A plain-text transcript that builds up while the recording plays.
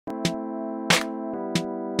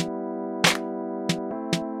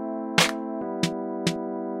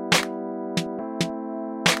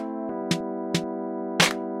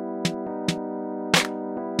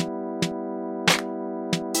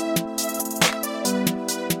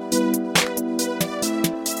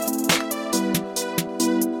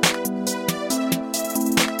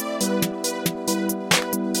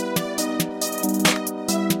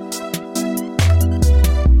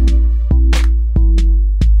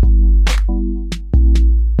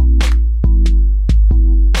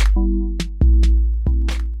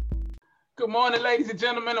ladies and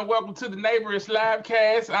gentlemen, and welcome to the Neighborish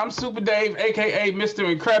livecast. I'm Super Dave, aka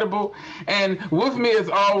Mr. Incredible, and with me, as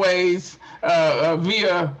always,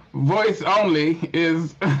 via voice only,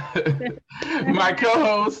 is my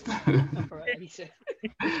co-host. No,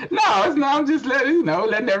 it's not. I'm just letting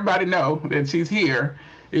everybody know that she's here.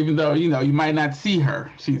 Even though you might not see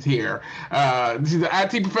her, she's here. She's an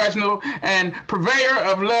IT professional and purveyor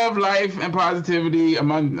of love, life, and positivity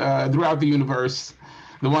among throughout the universe.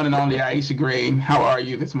 The one and only Aisha Green. How are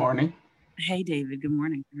you this morning? Hey, David. Good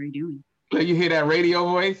morning. How are you doing? Let you hear that radio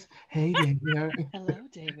voice. Hey, David. Hello,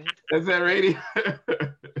 David. That's that radio.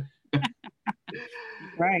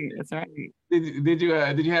 Right. That's right. Did you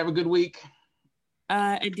have a good week?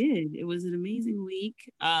 I did. It was an amazing week.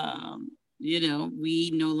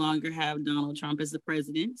 We no longer have Donald Trump as the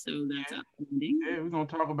president, so that's outstanding. Yeah, we're gonna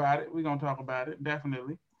talk about it.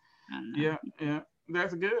 Definitely. Yeah.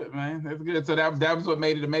 That's good, man. That's good. So that was what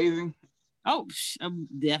made it amazing. Oh,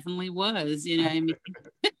 definitely was. You know what I mean?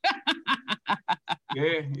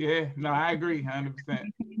 Yeah. No, I agree, 100%.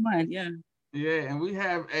 Yeah. Yeah, and we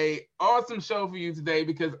have a awesome show for you today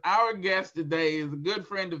because our guest today is a good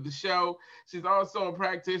friend of the show. She's also a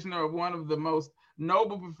practitioner of one of the most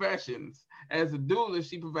noble professions. As a doula,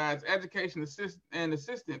 she provides education and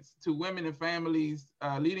assistance to women and families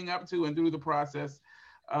leading up to and through the process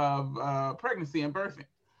of pregnancy and birthing.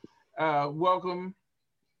 Welcome,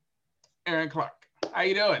 Erin Clark. How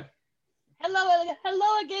you doing?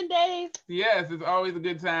 Hello again, Dave. Yes, it's always a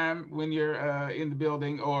good time when you're in the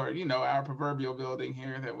building or, our proverbial building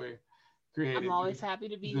here that we're creating. I'm always happy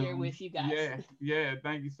to be here with you guys. Yeah.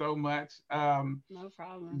 Thank you so much. No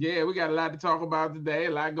problem. Yeah, we got a lot to talk about today,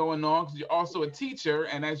 a lot going on because you're also a teacher.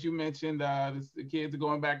 And as you mentioned, the kids are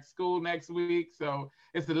going back to school next week. So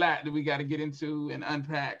it's a lot that we got to get into and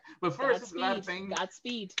unpack. But first, it's a lot of things.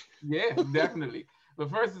 Godspeed. Yeah, definitely. But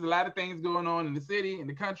first, there's a lot of things going on in the city, in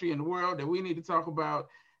the country, in the world that we need to talk about.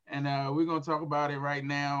 And we're going to talk about it right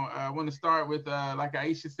now. I want to start with, like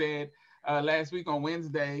Aisha said, last week on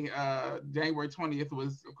Wednesday, January 20th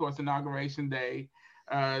was, of course, Inauguration Day.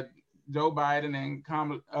 Joe Biden and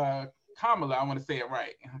Kamala, I want to say it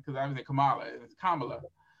right, because I was in Kamala. It's Kamala.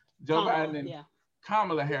 Joe Biden and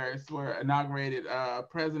Kamala Harris were inaugurated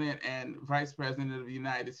president and vice president of the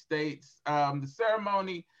United States. The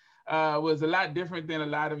ceremony was a lot different than a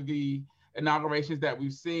lot of the inaugurations that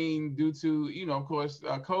we've seen due to, of course,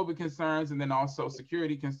 COVID concerns and then also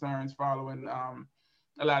security concerns following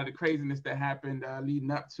a lot of the craziness that happened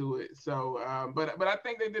leading up to it. So, but I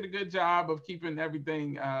think they did a good job of keeping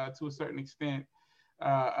everything to a certain extent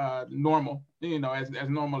normal, as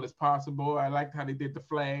normal as possible. I liked how they did the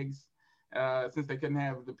flags. Since they couldn't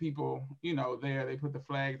have the people, there, they put the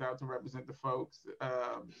flags out to represent the folks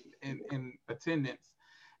in attendance.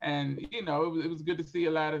 And, it was good to see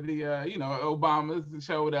a lot of the, Obamas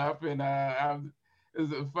showed up. And it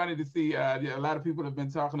was funny to see a lot of people have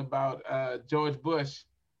been talking about George Bush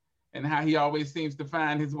and how he always seems to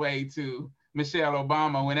find his way to Michelle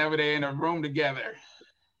Obama whenever they're in a room together.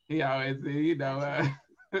 He always, the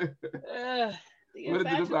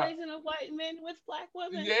infatuation of white men with black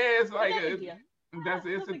women. Yeah, it's like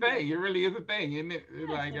it's a thing. It really is a thing, isn't it?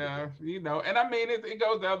 Like and I mean it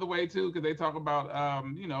goes the other way too, because they talk about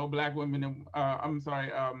black women and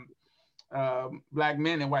black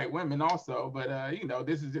men and white women also. But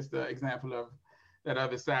this is just an example of that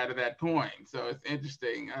other side of that coin. So it's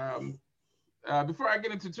interesting. Before I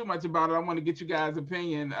get into too much about it, I want to get you guys'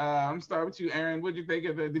 opinion. I'm starting with you, Erin. What did you think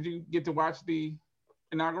of did you get to watch the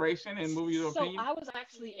inauguration and move your opinion? So I was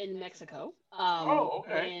actually in Mexico.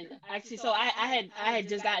 Okay. And actually, so I had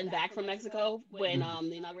just gotten back from Mexico when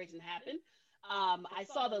the inauguration happened. I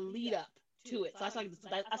saw the lead up to it. So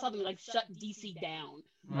I saw them like shut DC down,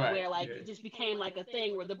 right, where it just became like a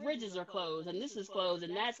thing where the bridges are closed and this is closed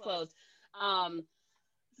and that's closed.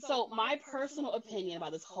 So my personal opinion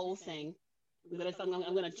about this whole thing,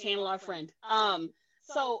 I'm gonna channel our friend.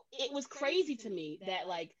 So it was crazy to me that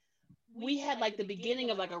we had the beginning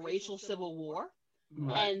of a racial civil war.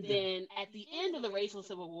 Right. And then at the end of the racial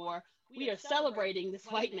civil war, we are celebrating this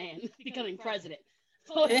white man becoming president.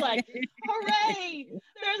 So it's like, hooray!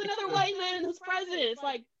 There's another white man who's president. It's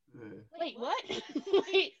like, wait, what?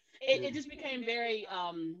 It just became very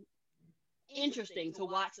interesting to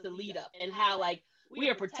watch the lead up and how we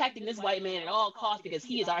are protecting this white man at all costs because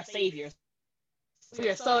he is our savior. We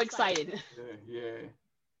are so excited. Yeah.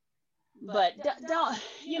 But don't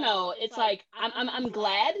it's I'm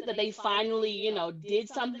glad that they finally did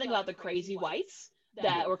something about the crazy whites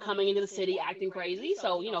that were coming into the city acting crazy.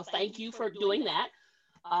 So thank you for doing that.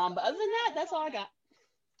 But other than that, that's all I got.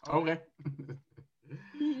 Okay.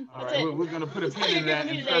 All right, we're going to put a pin in that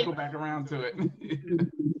and circle back around to it.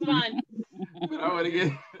 Fine. I want to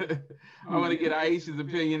get I want to get Aisha's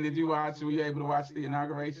opinion. Did you watch? Were you able to watch the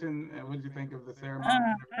inauguration? And what did you think of the ceremony?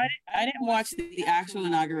 I didn't watch the actual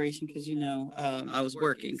inauguration because I was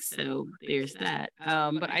working, so there's that.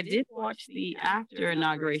 But I did watch the after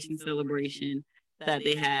inauguration celebration that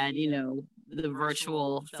they had. The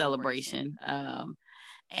virtual celebration.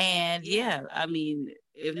 And yeah, I mean,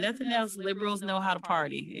 if nothing else, liberals know how to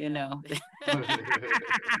party.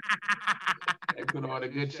 They put on a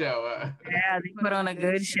good show. Yeah, they put on a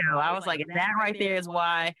good show. I was like, that right there is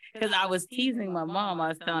why, because I was teasing my mom. I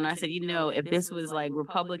was telling her, I said, if this was like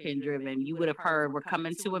Republican driven, you would have heard we're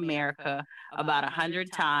coming to America about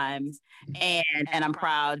 100 times. And I'm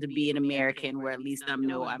proud to be an American, where at least I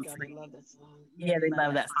know I'm free. Yeah, they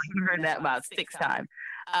love that song. You heard that about 6 times.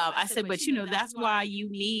 I said, but that's why you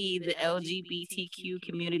need the LGBTQ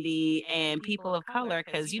community and people of color,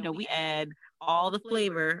 because we add all the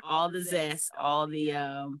flavor, all the zest, all the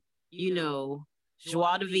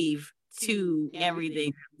joie de vivre to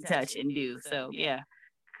everything we touch and do. So yeah,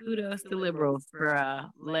 kudos to liberals for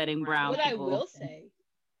letting brown what people. What I will say,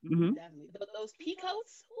 definitely, but those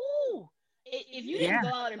peacoats, ooh, if you didn't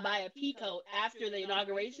go out and buy a peacoat after the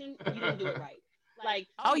inauguration, you didn't do it right. Like,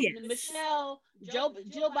 oh yeah, Michelle, Jill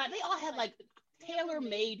Biden, they all had like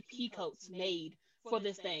tailor-made peacoats made for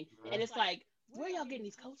this thing, and it's like, where y'all getting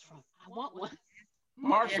these coats from? I want one.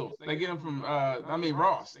 Marshalls. They get them from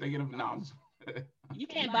Ross. They get them from Noms. You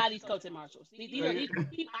can't buy these coats at Marshalls.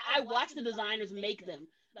 I watch the designers make them.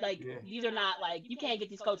 Like, these are not like, you can't get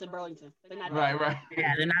these coats in Burlington. They're not right.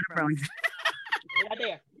 Yeah, they're not in Burlington. They're not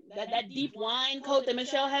there. That deep wine coat that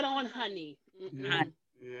Michelle had on, honey. Yeah.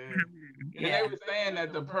 And they were saying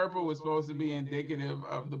that the purple was supposed to be indicative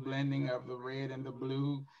of the blending of the red and the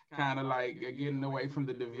blue, kind of like getting away from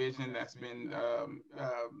the division that's been,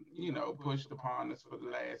 pushed upon us for the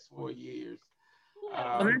last 4 years.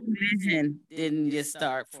 Well, that division didn't just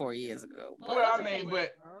start 4 years ago. Well, I mean,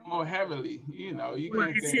 but more heavily, you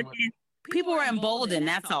can't say people were emboldened,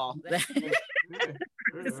 that's all. That's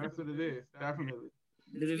what it is, definitely.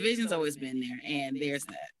 The division's always been there, and there's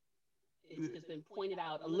that. It's just been pointed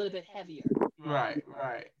out a little bit heavier. Right.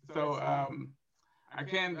 So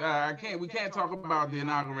we can't talk about the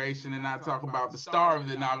inauguration and not talk about the star of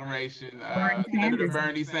the inauguration, Senator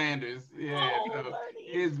Bernie Sanders. Yeah, so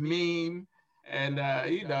his meme, and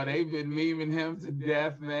they've been memeing him to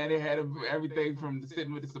death, man. They had everything from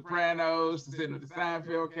sitting with the Sopranos to sitting with the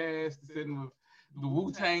Seinfeld cast to sitting with the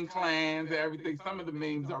Wu-Tang Clan to everything. Some of the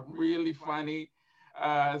memes are really funny.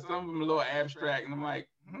 Some of them a little abstract, and I'm like,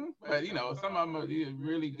 but some of them are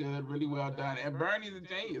really good, really well done. And Bernie's a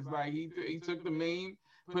genius. Like he took the meme,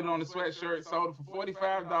 put it on a sweatshirt, sold it for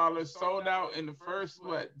 $45, sold out in the first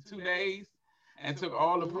 2 days, and took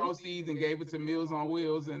all the proceeds and gave it to Meals on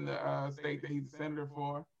Wheels in the state that he's a senator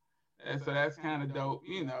for. And so that's kind of dope,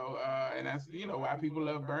 and that's why people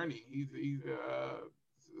love Bernie. He's a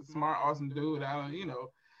smart, awesome dude. I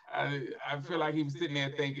feel like he was sitting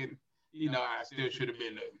there thinking, I still should have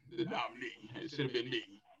been the nominee. It should have been me.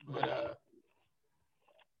 But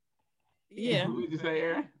yeah. What did you say,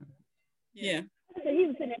 Aaron? Yeah. I said he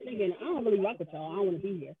was sitting there thinking, I don't really rock with y'all. I don't want to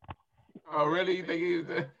be here. Oh, really? You think he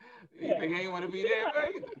ain't want to be there?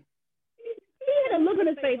 He had a look on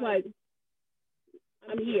his face like,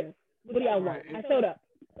 I'm here. What do y'all want? I showed up.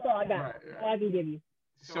 That's all I got. Right. All I can give you.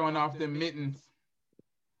 Showing off them mittens.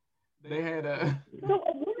 They had a... So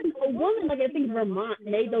a woman, like I think Vermont,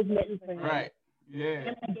 made those mittens for him. Right. Yeah.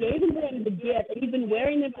 And I gave him the gift, and he's been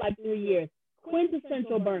wearing them for like 3 years.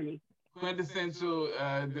 Quintessential Bernie. Quintessential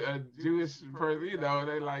Jewish person,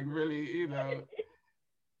 they like really, Bernie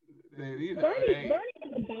is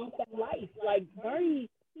about that life. Like Bernie,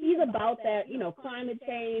 he's about that, climate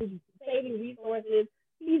change, saving resources.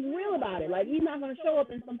 He's real about it. Like he's not going to show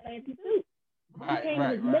up in some fancy suit. Right, he came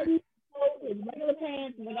in his mittens, his regular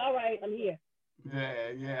pants, and like, all right, I'm here.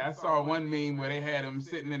 Yeah. I saw one meme where they had him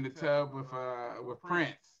sitting in the tub with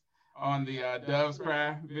Prince on the Doves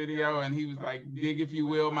Cry video, and he was like, "Dig if you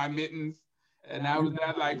will, my mittens," and that was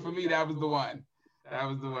that. Like for me, that was the one. That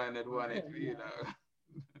was the one that won it.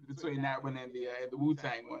 Between that one and the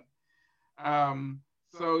Wu-Tang one.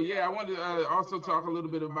 So yeah, I wanted to also talk a little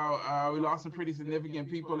bit about we lost some pretty significant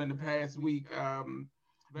people in the past week.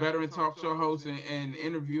 Veteran talk show host and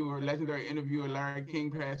interviewer, legendary interviewer Larry King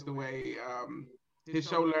passed away. His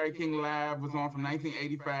show Larry King Live was on from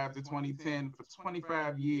 1985 to 2010 for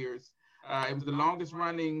 25 years. It was the longest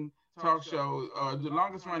running talk show, the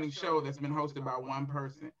longest running show that's been hosted by one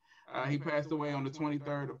person. He passed away on the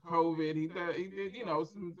 23rd of COVID. He did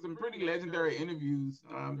some pretty legendary interviews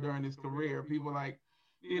during his career. People like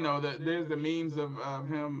there's the memes of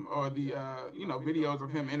him, or the videos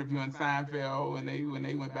of him interviewing Seinfeld when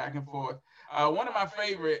they went back and forth. One of my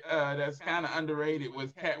favorite that's kind of underrated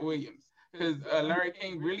was Cat Williams, because Larry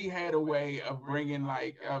King really had a way of bringing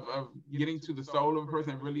of getting to the soul of a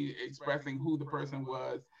person, really expressing who the person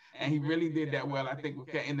was. And he really did that well, I think, with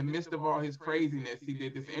Cat. In the midst of all his craziness, he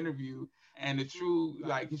did this interview, and his true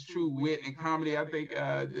wit and comedy. I think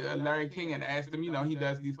Larry King had asked him, he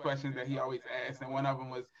does these questions that he always asks, and one of them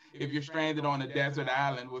was, if you're stranded on a desert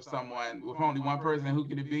island with someone, with only one person, who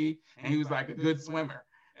could it be? And he was like, a good swimmer.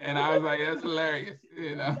 And I was like, that's hilarious,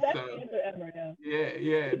 Best So answer ever,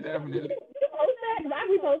 yeah, definitely. Did you post that? Because I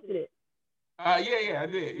reposted it. Yeah, I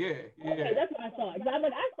did. Yeah. Okay, that's what I saw. Because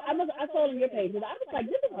I saw it on your page, and I was like,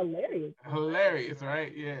 this is hilarious. Hilarious,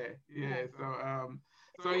 right? Yeah.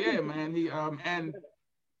 So yeah, man. He and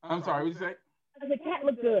I'm sorry, what did you say? The cat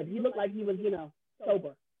looked good. He looked like he was,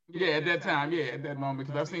 sober. Yeah, at that time, yeah, at that moment,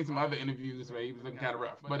 because I've seen some other interviews where he was looking kind of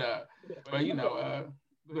rough, but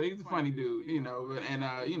he's a funny dude, and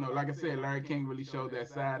like I said, Larry King really showed that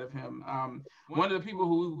side of him. One of the people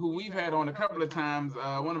who we've had on a couple of times,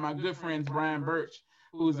 one of my good friends, Brian Birch,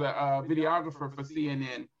 who's a videographer for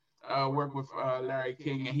CNN, worked with Larry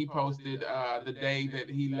King, and he posted the day that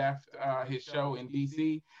he left his show in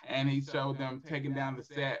DC, and he showed them taking down the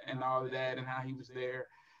set and all of that, and how he was there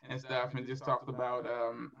and stuff, and just talked about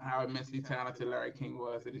how immensely talented Larry King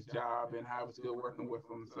was at his job, and how it was good working with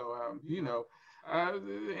him. So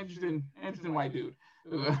interesting white dude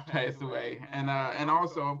who passed away, and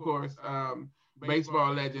also, of course,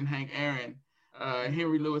 baseball legend Hank Aaron,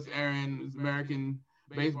 Henry Louis Aaron, was American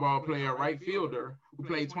baseball player, right fielder, who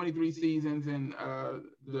played 23 seasons in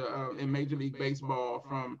Major League Baseball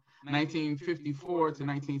from 1954 to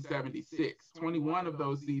 1976. 21 of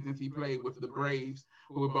those seasons he played with the Braves,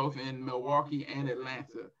 who were both in Milwaukee and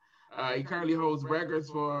Atlanta. He currently holds records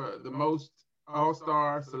for the most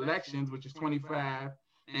All-Star selections, which is 25,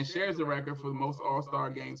 and shares the record for the most All-Star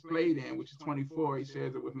games played in, which is 24. He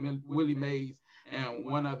shares it with Willie Mays and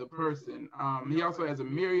one other person. He also has a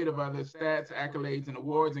myriad of other stats, accolades, and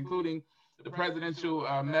awards, including the Presidential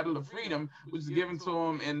Medal of Freedom, which was given to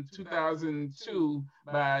him in 2002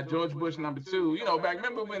 by George Bush #2.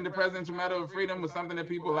 Remember when the Presidential Medal of Freedom was something that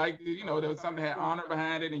people liked, there was something that had honor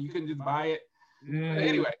behind it and you couldn't just buy it. But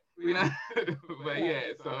anyway, but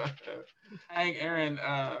yeah, so Hank Aaron,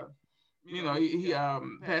 he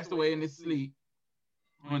passed away in his sleep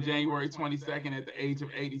on January 22nd at the age of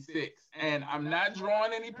 86. And I'm not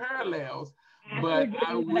drawing any parallels, but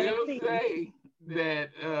I will say that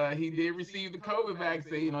he did receive the COVID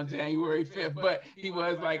vaccine on January 5th. But he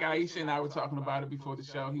was, like Aisha and I were talking about it before the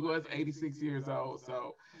show, he was 86 years old.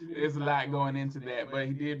 So there's a lot going into that. But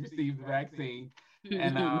he did receive the vaccine.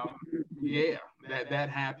 And yeah, that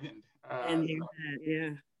happened.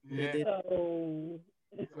 Yeah. So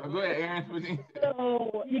go ahead, Aaron.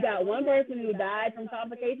 So you got one person who died from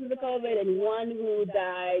complications of COVID, and one who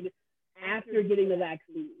died after getting the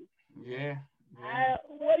vaccine. Yeah.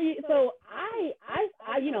 So I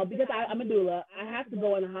because I'm a doula, I have to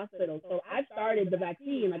go in the hospital. So I started the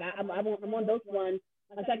vaccine. Like I'm on dose 1.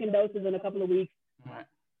 My second dose is in a couple of weeks. Right.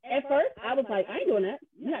 At first, I was like, I ain't doing that.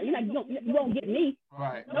 You won't get me.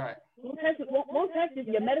 Right. Nope. Right. Won't test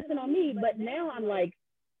your medicine on me. But now I'm like,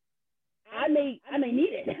 I may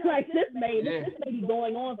need it. Like this may be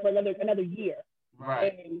going on for another year.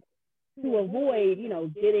 Right. And to avoid,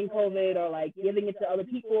 getting COVID or like giving it to other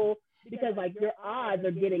people, because like your odds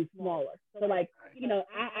are getting smaller. So like,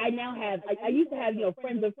 I now have, I used to have,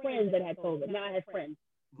 friends of friends that had COVID. Now I have friends.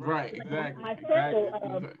 Right, exactly. My circle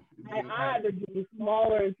of my odds are getting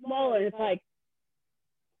smaller and smaller. And it's like,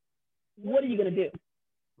 what are you gonna do?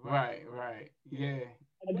 Right. Yeah.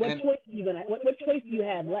 Like, what choice do you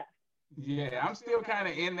have left? Yeah, I'm still kind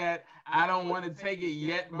of in that I don't want to take it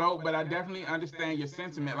yet boat, but I definitely understand your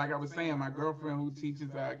sentiment. Like I was saying, my girlfriend who teaches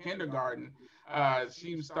kindergarten,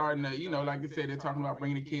 she was starting to, like I said, they're talking about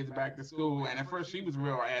bringing the kids back to school. And at first she was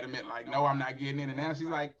real adamant, like, no, I'm not getting in. And now she's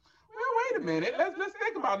like, well, wait a minute, let's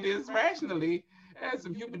think about this rationally as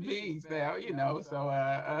some human beings now, So,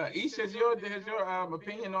 Isha, has your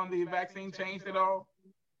opinion on the vaccine changed at all?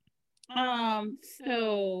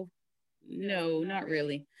 So no, not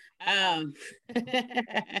really.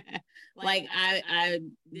 Like I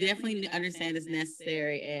definitely understand it's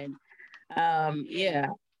necessary, and yeah,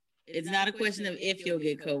 it's not a question of if you'll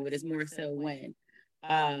get COVID, it's more so when.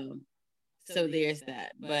 So there's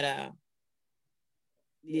that. But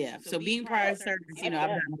yeah, so being prior service, I've done a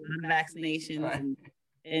lot of vaccinations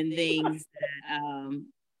and things that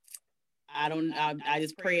I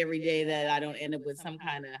just pray every day that I don't end up with some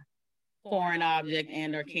kind of foreign object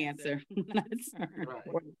and or cancer. Turned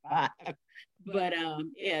 45. But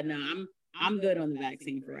yeah, no, I'm good on the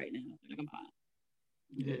vaccine for right now. Like, I'm fine.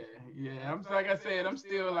 Yeah. I'm like I said, I'm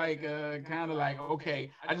still like kind of like,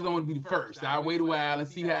 okay, I just don't want to be the first. I'll wait a while and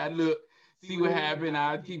see how I look, see what happened.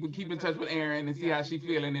 I'll keep in touch with Erin and see how she's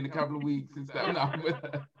feeling in a couple of weeks and stuff.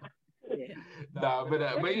 No,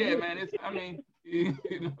 but yeah, man, it's, I mean,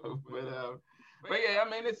 but yeah, I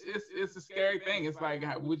mean, it's a scary thing. It's like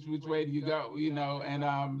which way do you go, And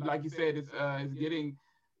like you said, it's getting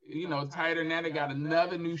tighter now. They got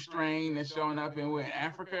another new strain that's showing up in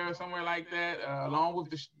Africa or somewhere like that, along with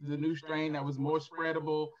the new strain that was more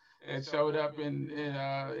spreadable that showed up in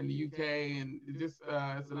the UK, and just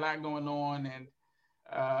it's a lot going on. And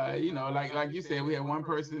like you said, we had one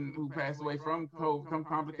person who passed away from COVID,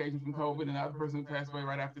 complications from COVID, and another person who passed away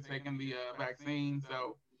right after taking the vaccine.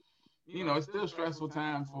 So, it's still a stressful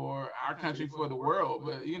time for our country, for the world,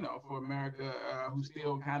 but, for America, who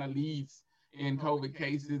still kind of leads in COVID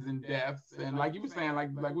cases and deaths. And like you were saying,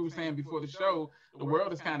 like we were saying before the show, the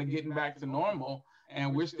world is kind of getting back to normal,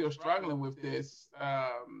 and we're still struggling with this,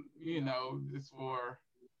 just for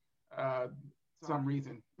some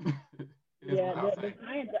reason. The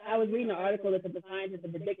science. I was reading an article that the scientists are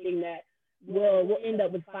predicting that we'll end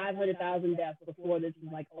up with 500,000 deaths before this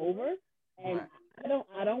is like over, and right. I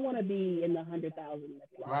don't want to be in the 100,000.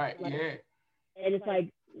 Right. Like, yeah. And it's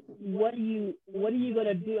like, what are you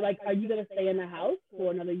gonna do? Like, are you gonna stay in the house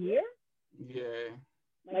for another year? Yeah.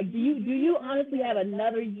 Like, do you honestly have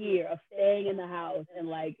another year of staying in the house and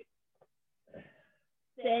like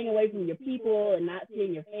staying away from your people and not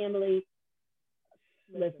seeing your family?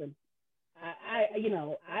 Listen.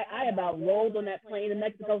 I about rolled on that plane in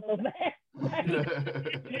Mexico so fast.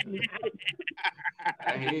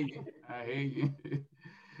 I hear you.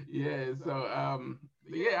 Yeah. So,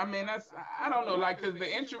 yeah, I mean, I don't know, like, because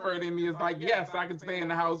the introvert in me is like, yes, I can stay in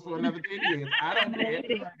the house for another 10 years. I don't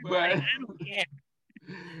care.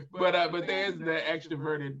 But there's the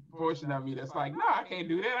extroverted portion of me that's like, no, I can't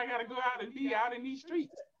do that. I got to go out and be out in these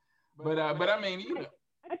streets. But I mean,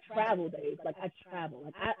 I travel, Dave. Like, I travel.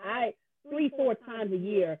 Like, I 3-4 times a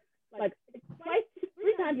year, like 3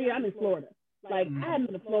 times a year, I'm in Florida. Like, I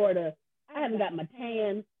haven't been to Florida. I haven't got my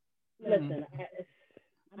tan. Listen,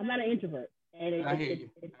 I'm not an introvert, and it's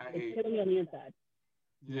killing me on the inside.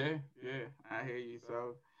 Yeah, I hear you.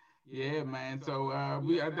 So, yeah, man. So, I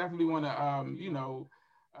definitely want to,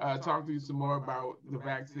 talk to you some more about the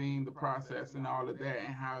vaccine, the process, and all of that,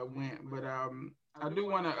 and how it went. But I do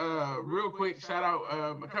want to, real quick, shout out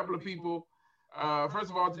a couple of people.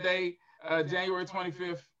 First of all, today, January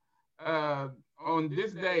 25th, on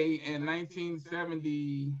this day in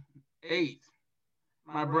 1978,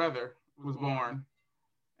 my brother was born,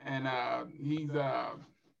 and he's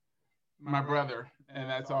my brother, and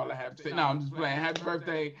that's all I have to say. No, I'm just playing. Happy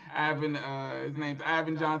birthday, Ivan. His name's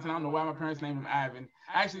Ivan Johnson. I don't know why my parents named him Ivan.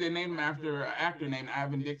 Actually, they named him after an actor named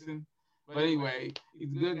Ivan Dixon. But anyway,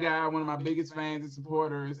 he's a good guy, one of my biggest fans and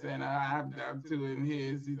supporters, and I have two in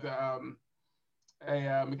his. He's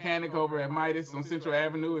a mechanic over at Midas on Central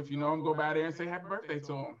Avenue. If you know him, go by there and say happy birthday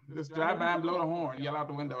to him. Just drive by and blow the horn, yell out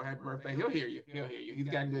the window, happy birthday. He'll hear you. He's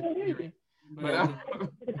got good hearing. But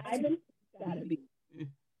Ivan, got it.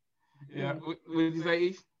 Yeah, what did you say,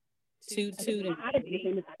 Ish? Toot. His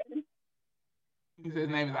name is Ivan. He said his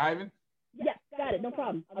name is Ivan? Yeah, got it. No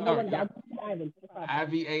problem. Ivan.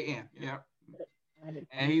 I-V-A-N. Yeah.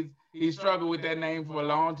 And he's struggled with that name for a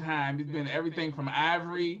long time. He's been everything from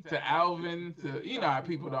Ivory to Alvin to, how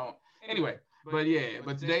people don't. Anyway, but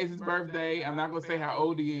today's his birthday. I'm not going to say how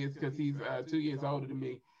old he is because he's 2 years older than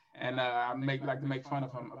me. And I like to make fun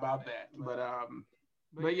of him about that.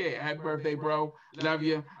 But yeah, happy birthday, bro. Love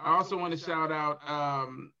you. I also want to shout out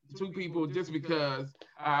two people just because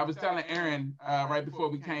I was telling Erin right before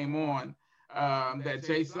we came on that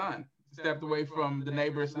Jay Sun stepped away from the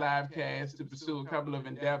Neighborish live cast to pursue a couple of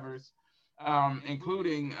endeavors,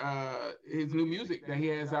 including his new music that he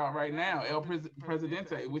has out right now, El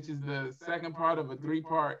Presidente, which is the second part of a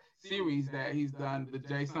 3-part series that he's done, the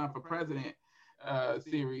Jay Sun for President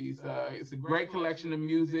series. It's a great collection of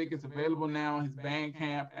music. It's available now on his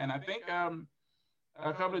Bandcamp, and I think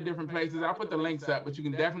a couple of different places. I'll put the links up, but you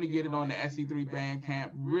can definitely get it on the SC3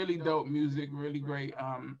 Bandcamp. Really dope music, really great.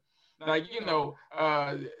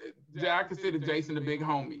 I consider Jason a big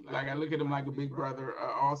homie. Like, I look at him like a big brother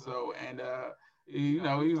also, and he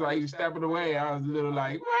was like, he was stepping away. I was a little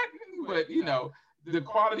like, what? But the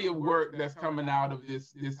quality of work that's coming out of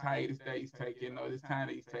this hiatus that he's taking, or this time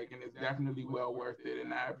that he's taking, is definitely well worth it,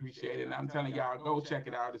 and I appreciate it. And I'm telling y'all, go check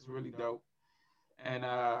it out. It's really dope. And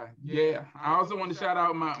I also want to shout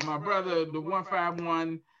out my brother, the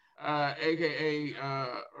 151 aka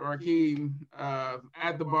Rakeem,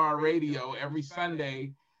 at the bar radio every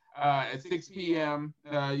Sunday at 6 p.m.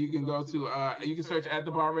 You can go to you can search at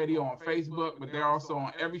the bar radio on Facebook, but they're also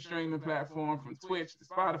on every streaming platform from Twitch to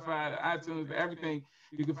Spotify to iTunes to everything.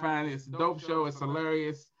 You can find it. It's a dope show. It's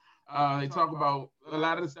hilarious. They talk about a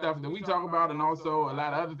lot of the stuff that we talk about, and also a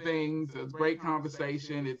lot of other things. It's great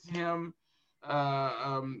conversation. It's him.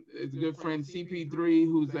 It's a good friend CP3,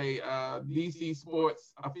 who's a DC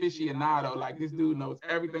sports aficionado. Like, this dude knows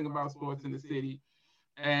everything about sports in the city.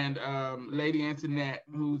 And Lady Antoinette,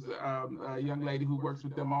 who's a young lady who works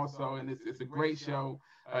with them also, and it's a great show.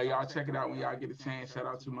 Y'all check it out when y'all get a chance. Shout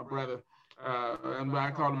out to my brother, and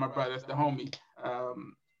I call him my brother. That's the homie.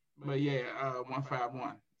 But yeah,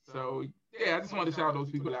 151. So yeah, I just wanted to shout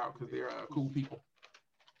those people out because they're cool people.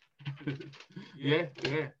 yeah.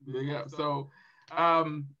 So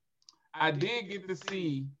I did get to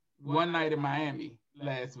see One Night in Miami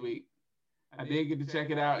last week. I did get to check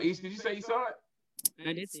it out. Ish, did you say you saw it?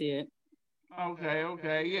 I did see it.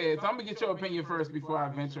 Okay. Yeah, so I'm gonna get your opinion first before I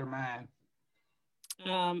venture mine.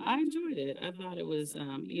 I enjoyed it. I thought it was,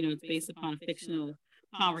 it's based upon a fictional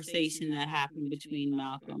conversation that happened between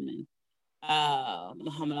Malcolm and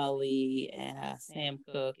Muhammad Ali and Sam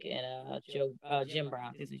Cooke and Jim Brown.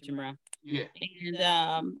 Excuse me, Jim Brown. Yeah. And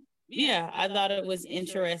I thought it was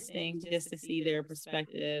interesting just to see their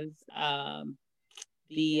perspectives.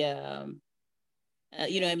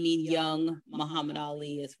 Young Muhammad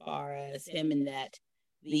Ali, as far as him, and that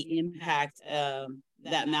the impact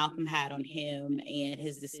that Malcolm had on him and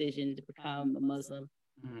his decision to become a Muslim.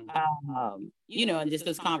 And just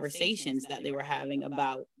those conversations that they were having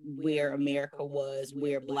about where America was,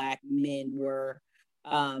 where Black men were,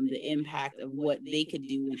 the impact of what they could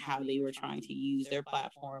do and how they were trying to use their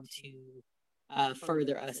platform to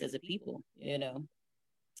further us as a people.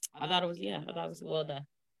 I thought it was well done.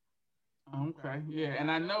 Okay, yeah,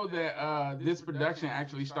 and I know that this production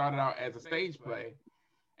actually started out as a stage play.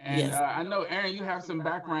 And yes. I know, Erin, you have some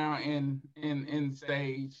background in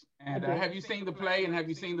stage. And have you seen the play and have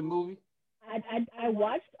you seen the movie? I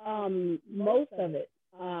watched most of it,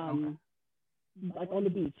 like on the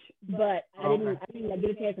beach, but I didn't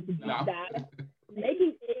get a chance to deep dive.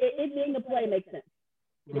 Maybe it being a play makes sense.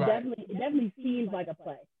 It definitely seems like a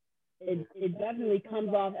play. It definitely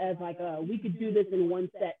comes off as like we could do this in one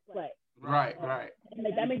set play. Right.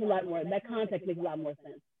 That makes a lot more. That context makes a lot more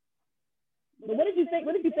sense. But what did you think?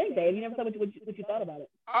 What did you think, Dave? You never said what you thought about it.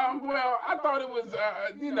 Well, I thought it was,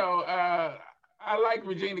 I like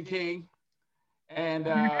Regina King, and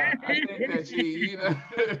I think that she,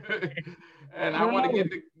 and I want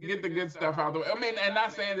to get the good stuff out of the way. I mean, and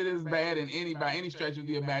not saying that it's bad by any stretch of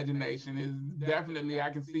the imagination. It's definitely,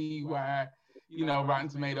 I can see why, Rotten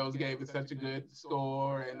Tomatoes gave it such a good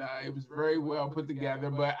score, and it was very well put together.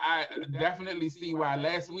 But I definitely see why.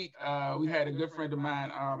 Last week, we had a good friend of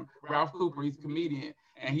mine, Ralph Cooper. He's a comedian,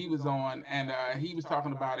 and he was on, and he was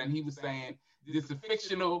talking about it, and he was saying this is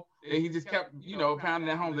fictional. And he just kept, pounding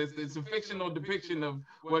that home. It's a fictional depiction of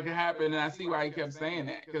what could happen, and I see why he kept saying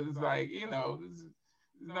that, because it's like, there's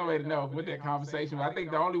no way to know what that conversation. But I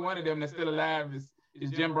think the only one of them that's still alive is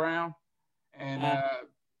Jim Brown, and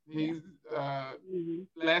he's.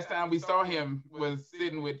 Last time we saw him was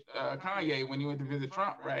sitting with Kanye when he went to visit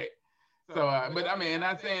Trump, right? So, but I mean,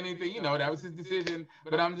 not saying anything, that was his decision.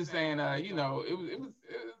 But I'm just saying, it was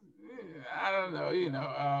I don't know,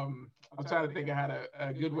 I'm trying to think of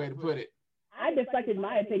a good way to put it. I deflected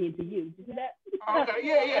my opinion to you. Did you see that? Okay,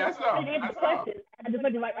 yeah, I saw. I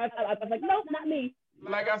deflected, like, I was like, nope, not me.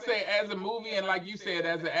 Like I say, as a movie, and like you said,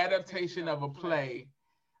 as an adaptation of a play.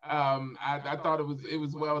 I thought it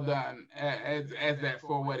was well done as that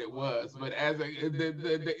for what it was. But as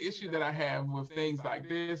the issue that I have with things like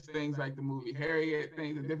this, things like the movie Harriet,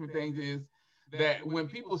 things and different things, is that when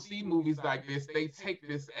people see movies like this, they take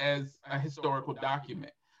this as a historical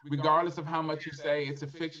document, regardless of how much you say it's a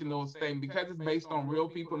fictional thing, because it's based on real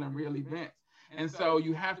people and real events. And so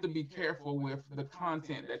you have to be careful with the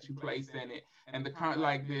content that you place in it, and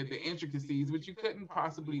the intricacies, which you couldn't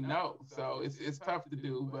possibly know. So it's tough to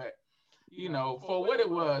do, but for what it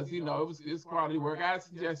was, it's quality work. I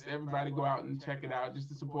suggest everybody go out and check it out just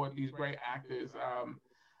to support these great actors.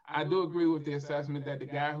 I do agree with the assessment that the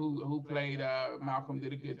guy who played Malcolm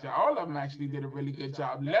did a good job. All of them actually did a really good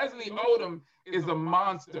job. Leslie Odom is a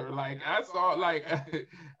monster. Like, I saw,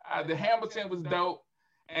 the Hamilton was dope.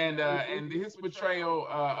 And his portrayal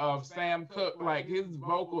of Sam Cooke, like his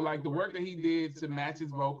vocal, like the work that he did to match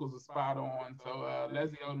his vocals was spot on. So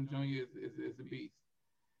Leslie Odom Jr. is a beast.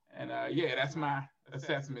 And that's my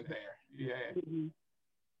assessment there. Yeah.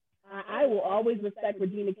 I will always respect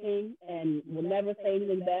Regina King and will never say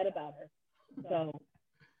anything bad about her. So,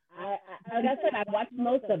 like I said, I watched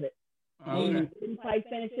most of it. Okay. Didn't quite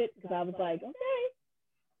finish it because I was like, okay,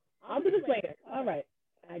 I'll do this later. All right.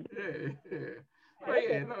 But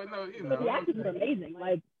yeah, no, But the actors were amazing.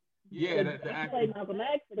 Like, yeah, the guy who played Malcolm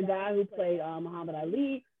X, the guy who played Muhammad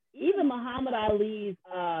Ali, even Muhammad Ali's,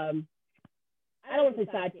 I don't want to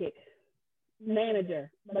say sidekick,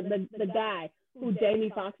 manager, but the guy who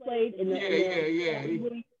Jamie Foxx played in the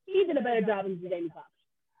movie, he did a better job than Jamie Foxx.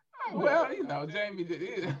 Well, Jamie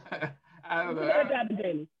did. I don't know. He did a better job than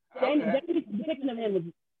Jamie. Jamie's depiction of him was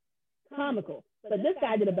comical, but this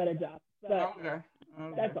guy did a better job. But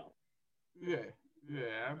that's all.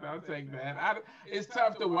 Yeah, I'll take that. It's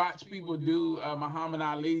tough to watch people do Muhammad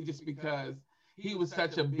Ali just because he was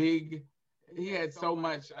such a he had so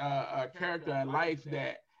much character in life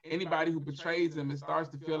that anybody who portrays him, it starts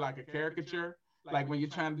to feel like a caricature. Like when you're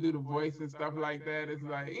trying to do the voice and stuff like that, it's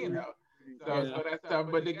like, so that's tough.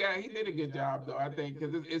 But the guy, he did a good job though, I think,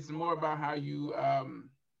 because it's more about how you,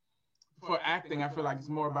 for acting, I feel like it's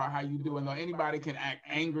more about how you do it. Anybody can act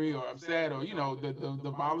angry or upset or,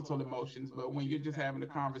 the volatile emotions. But when you're just having a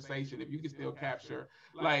conversation, if you can still capture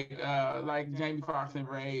like Jamie Foxx and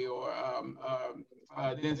Ray or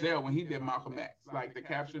Denzel when he did Malcolm X, like to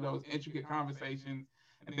capture those intricate conversations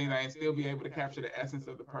and things like that and still be able to capture the essence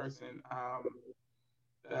of the person.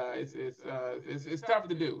 It's tough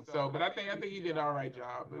to do. So, but I think he did an all right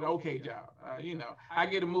job, an okay job. I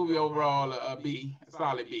get a movie overall a B, a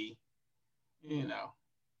solid B.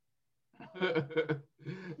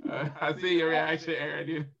 I see your reaction,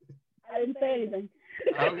 Erin. I didn't say anything.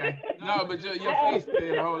 Okay. No, but your face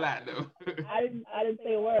said a whole lot, though. I didn't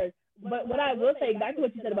say a word. But what I will say, back to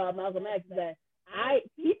what you said about Malcolm X, is that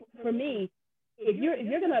for me, if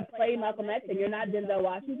you're gonna play Malcolm X and you're not Denzel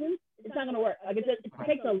Washington, it's not gonna work. Like it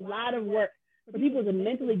takes a lot of work for people to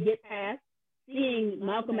mentally get past seeing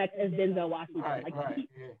Malcolm X as Denzel Washington.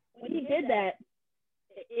 When he did that,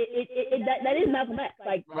 that is Malcolm X.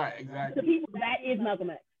 Like, right, exactly. To people, that is Malcolm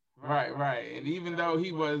X. Right. And even though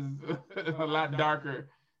he was a lot darker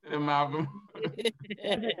than Malcolm,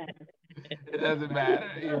 it doesn't matter.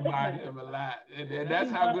 He reminded him a lot. And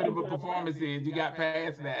that's how good of a performance he is. You got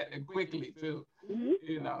past that and quickly, too.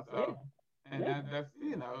 So. And that's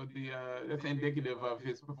that's indicative of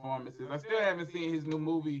his performances. I still haven't seen his new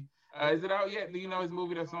movie. Is it out yet? Do you know his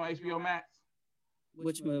movie that's on HBO Max?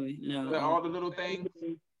 Which movie? No. All the Little Things.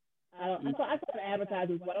 I saw the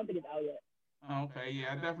advertisements, but I don't think it's out yet. Okay,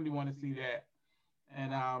 yeah, I definitely want to see that.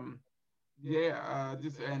 And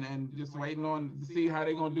just waiting on to see how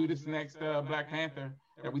they're gonna do this next Black Panther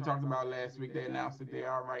that we talked about last week. They announced that they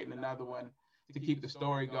are writing another one to keep the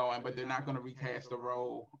story going, but they're not going to recast the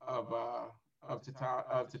role of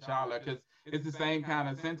T'Challa because it's the same kind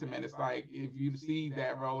of sentiment. It's like if you see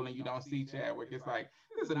that role and you don't see Chadwick, it's like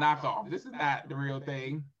this is a knockoff. This is not the real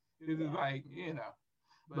thing. This is like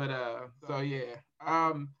But so yeah.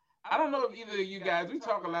 I don't know if either of you guys. We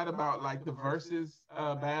talk a lot about like the versus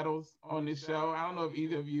battles on this show. I don't know if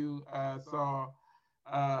either of you saw.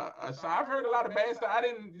 So I've heard a lot of bad stuff. I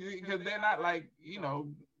didn't because they're not like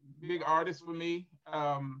big artists for me,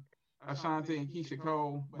 Ashanti and Keisha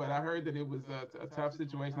Cole, but I heard that it was a tough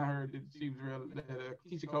situation. I heard that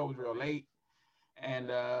Keisha Cole was real late,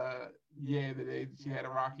 and she had a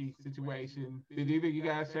rocky situation. Did either of you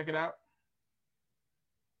guys check it out?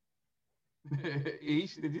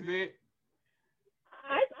 Ish, did you see it?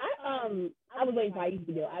 I was waiting for Ish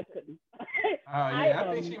to do it. I couldn't.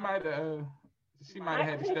 I think she might have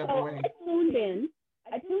had to step away. I tuned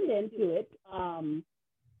into it.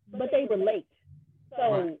 But they were late.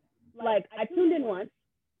 So, like, I tuned in once.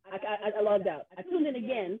 I logged out. I tuned in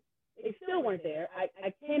again. They still weren't there.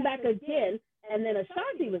 I came back again, and then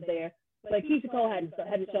Ashanti was there, but Keisha Cole hadn't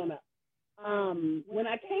shown up. When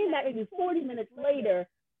I came back, it was 40 minutes later,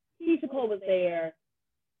 Keisha Cole was there.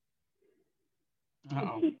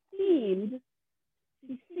 She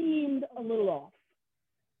seemed a little off.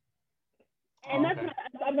 And I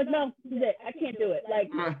was like, no, this is it. I can't do it.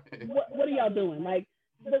 Like, what are y'all doing? Like,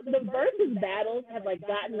 the versus battles have like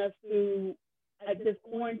gotten us through like this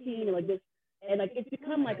quarantine and like this, and like it's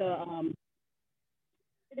become like a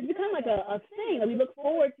thing that we look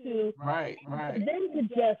forward to. Right. Them to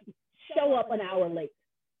just show up an hour late,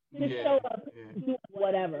 show up, do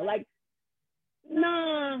whatever. Like,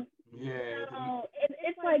 nah. Yeah. No,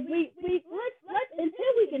 it's like let's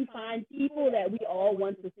until we can find people that we all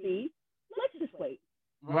want to see. Let's just wait.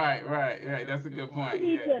 Right. That's a good point.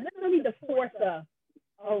 We don't need to force a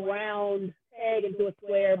round peg into a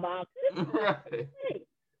square box. Right. Hey,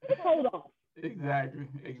 just hold on.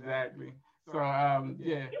 Exactly. So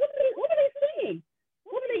It was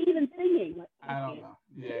they even singing? Like, I don't know.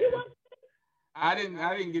 Yeah. You watch I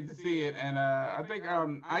didn't get to see it, and I think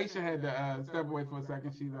Aisha had to step away for a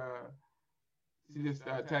second. She just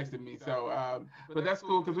texted me. So, but that's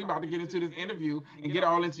cool because we about to get into this interview and get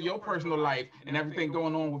all into your personal life and everything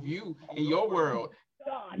going on with you in your world,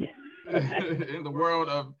 God. in the world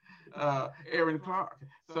of Erin Clark.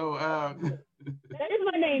 So That is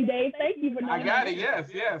my name, Dave. Thank you for knowing. I got it. Yes,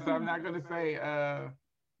 yes. I'm not gonna say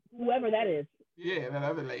whoever that is. yeah, that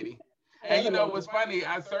other lady. And you know what's funny?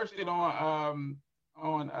 I searched it on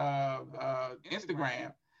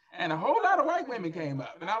Instagram, and a whole lot of white women came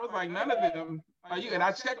up, and I was like, none of them are you. And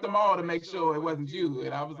I checked them all to make sure it wasn't you,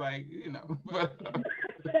 and I was like, you know, but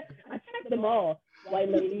I checked them all.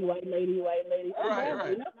 White lady, white lady, white lady. Oh, right, God,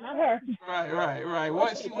 right, nope, not her. right.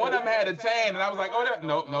 One of them had a tan, and I was like, oh,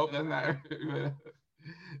 nope, that's not her.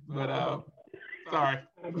 but sorry.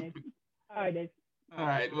 All right, Dave. All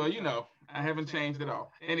right. Well, you know, I haven't changed at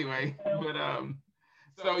all. Anyway, but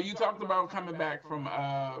so you talked about coming back from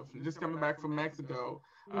just coming back from Mexico.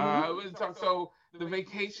 So the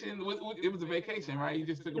vacation, it was a vacation, right? You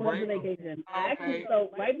just took a break. It was a vacation. Okay. Actually,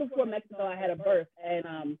 so right before Mexico, I had a birth, and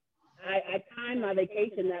I timed my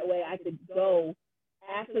vacation that way I could go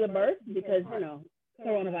after the birth because you know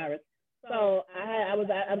coronavirus. So I was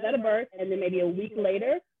at a birth, and then maybe a week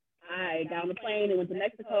later, I got on the plane and went to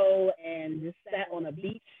Mexico and just sat on a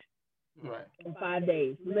beach for 5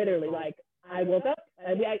 days. Literally, like I woke up.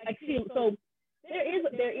 So there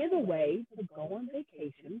is a way to go on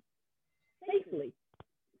vacation safely.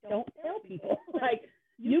 Don't tell people. Like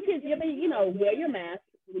you can, you know, wear your mask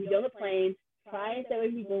when you get on the plane. Try and stay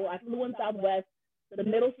with people. I flew in Southwest. The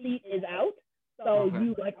middle seat is out, so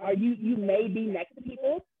you may be next to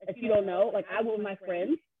people that you don't know. Like I went with my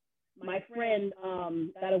friends. My friend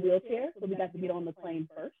got a wheelchair, so we got to get on the plane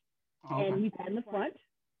first, and he sat in the front,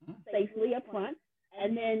 safely up front.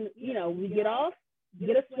 And then, you know, we get off,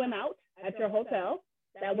 get a swim out at your hotel.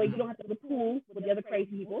 That way you don't have to go to the pool with the other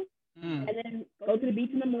crazy people. And then go to the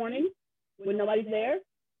beach in the morning when nobody's there,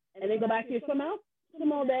 and then go back to your swim out,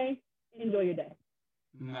 swim all day, enjoy your day.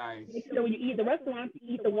 Nice. Make sure when you eat at the restaurants,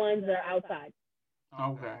 you eat the ones that are outside.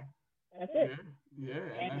 Okay. That's it. Yeah.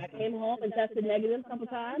 And I came home and tested negative a couple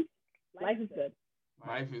times. Life is good.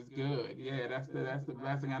 Life is good. Yeah, that's the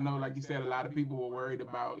blessing. I know, like you said, a lot of people were worried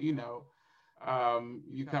about, you know,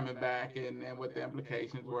 you coming back and what the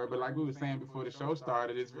implications were. But like we were saying before the show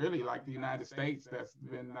started, it's really like the United States that's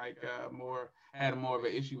been like had more of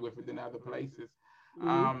an issue with it than other places.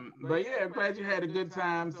 But yeah, I'm glad you had a good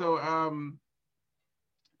time. So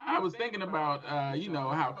I was thinking about you know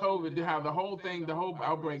how the whole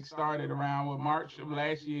outbreak started around March of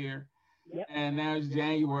last year. Yep. And now it's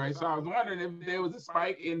January, so I was wondering if there was a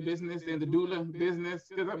spike in the doula business,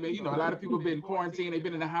 because I mean, you know, a lot of people have been quarantined, they've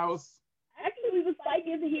been in the house. Actually, the spike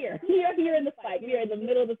is here. We are here in the spike. We are in the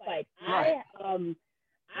middle of the spike. Right.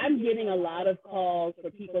 I'm getting a lot of calls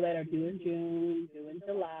for people that are due in June, due in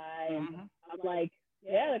July, and I'm like,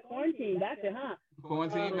 yeah, the quarantine, gotcha, huh?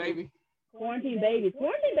 Quarantine baby. Quarantine babies.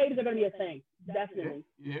 Quarantine babies are going to be a thing, definitely.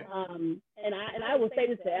 Yeah. And I will say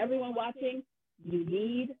this to everyone watching. You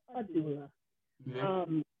need a doula. Yeah.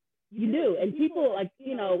 You do. And people, like,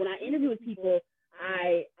 you know, when I interview with people,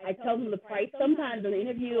 I tell them the price sometimes in the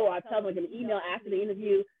interview, or I tell them like an email after the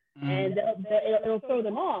interview, and it'll throw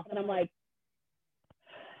them off. And I'm like,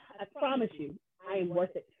 I promise you, I am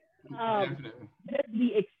worth it. Definitely. Just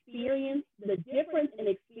the experience, the difference in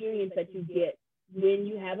experience that you get when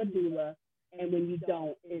you have a doula and when you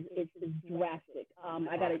don't is drastic.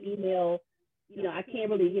 I got an email. You know, I can't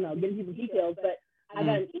really, you know, get into the details, but I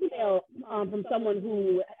got an email from someone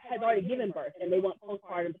who has already given birth and they want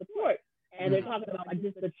postpartum support. And they're talking about like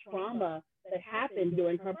just the trauma that happened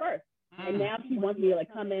during her birth. And now she wants me to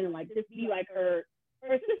like come in and like just be like her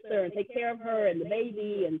sister and take care of her and the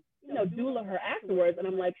baby and, you know, doula her afterwards. And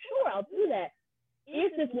I'm like, sure, I'll do that.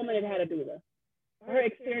 If this woman had had a doula, her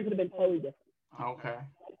experience would have been totally different. Okay.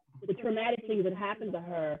 The traumatic things that happened to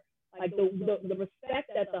her, like the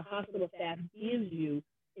respect that the hospital staff gives you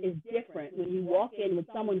is different when you walk in with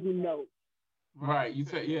someone who knows. Right. You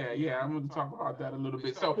said, yeah. I'm going to talk about that a little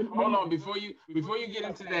bit. So hold on, before you get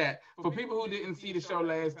into that, for people who didn't see the show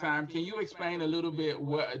last time, can you explain a little bit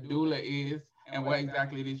what a doula is and what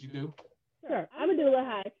exactly it is you do? Sure. I'm a doula.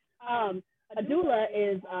 Hi. A doula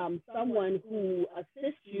is someone who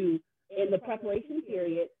assists you in the preparation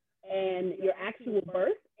period and your actual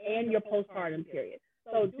birth and your postpartum period.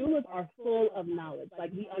 So doulas are full of knowledge.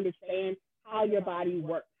 Like we understand how your body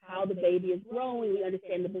works, how the baby is growing. We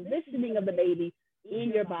understand the positioning of the baby in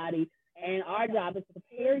your body. And our job is to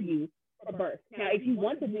prepare you for birth. Now, if you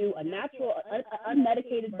want to do a natural,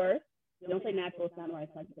 unmedicated birth, You don't say natural, it's not right.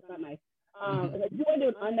 It's not nice. If you want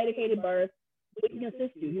to do an unmedicated birth, we can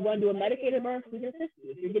assist you. If you want to do a medicated birth, we can assist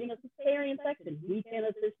you. If you're getting a cesarean section, we can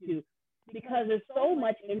assist you. Because there's so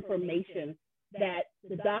much information that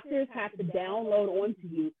the doctors have to download onto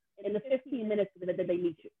you in the 15 minutes that they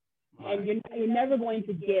meet you. Right. And you're never going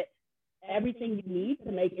to get everything you need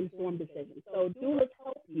to make informed decisions. So doulas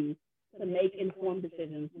help you to make informed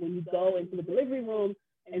decisions when you go into the delivery room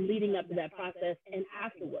and leading up to that process and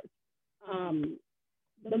afterwards.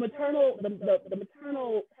 The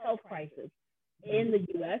maternal health crisis in the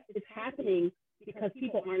U.S. is happening because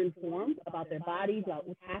people aren't informed about their bodies, about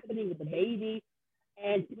what's happening with the baby,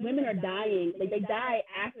 and women are dying. They die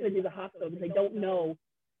after they leave the hospital because they don't know,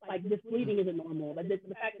 like, this bleeding isn't normal, like the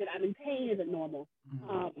fact that I'm in pain isn't normal.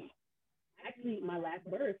 Actually, my last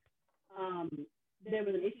birth, there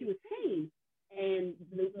was an issue with pain, and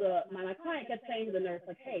my client kept saying to the nurse,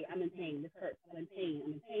 like, hey, I'm in pain, this hurts, I'm in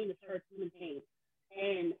pain, this hurts, I'm in pain.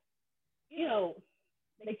 And, you know,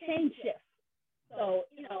 they changed shifts. So,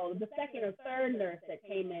 you know, the second or third nurse that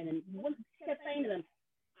came in, and she kept saying to them,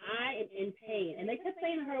 I am in pain. And they kept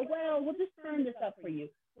saying to her, well, we'll just turn this up for you.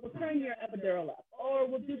 We'll turn your epidural up, or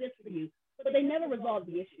we'll do this for you. But they never resolved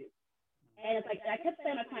the issue. And it's like, I kept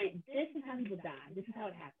saying to my client, this is how people die. This is how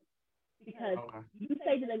it happens. Because you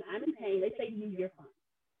say to them, I'm in pain. They say to you, you're fine.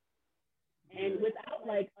 And without,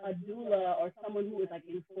 like, a doula or someone who is, like,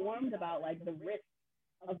 informed about, like, the risk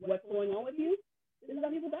of what's going on with you, this is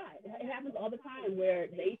how people die. It happens all the time where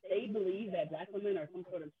they believe that Black women are some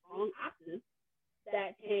sort of strong oxes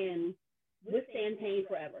that can withstand pain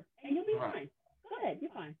forever. And you'll be fine. Go ahead,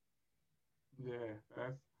 you're fine.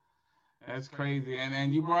 Yeah, that's crazy.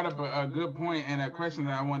 And you brought up a good point and a question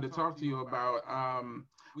that I wanted to talk to you about.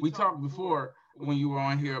 We talked before when you were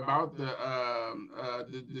on here about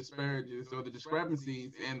the disparages or the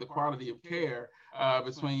discrepancies in the quality of care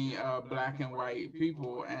between Black and white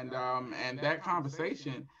people, and that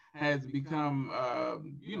conversation has become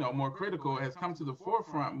more critical, has come to the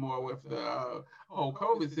forefront more with the whole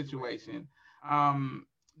COVID situation.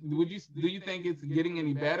 Do you think it's getting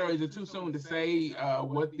any better, or is it too soon to say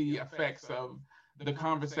what the effects of the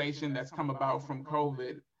conversation that's come about from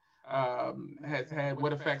COVID has had,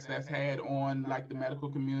 what effects that's had on, like, the medical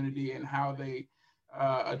community and how they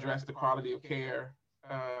address the quality of care?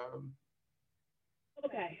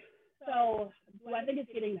 Okay, so do I think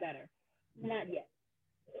it's getting better? Not yet.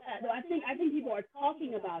 I think people are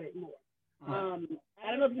talking about it more. I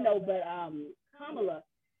don't know if you know, but Kamala,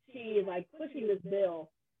 she is, like, pushing this bill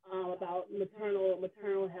about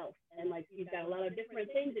maternal health, and, like, she's got a lot of different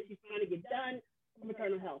things that she's trying to get done for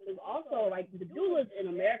maternal health. There's also, like, the doulas in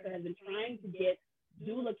America have been trying to get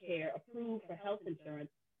doula care approved for health insurance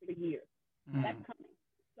for years. That's coming.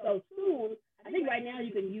 So soon, I think right now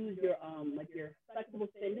you can use your flexible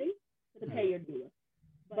spending to pay your doula.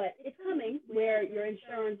 But it's coming where your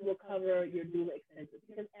insurance will cover your doula expenses,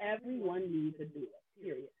 because everyone needs a doula,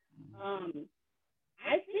 period.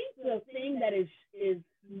 I think the thing that is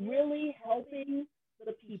really helping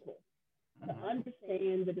the people to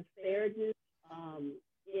understand the disparages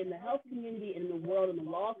in the health community and in the world and the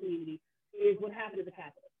law community is what happened at the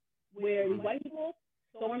Capitol, where these white people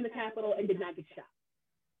stormed the Capitol and did not get shot.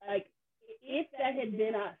 Like, if that had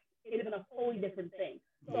been us, it would have been a wholly different thing.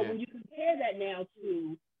 So when you compare that now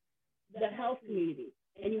to the health community,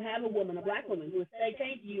 and you have a woman, a Black woman, who is saying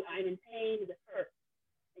to you, I'm in pain, this hurts.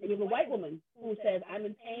 And you have a white woman who says, I'm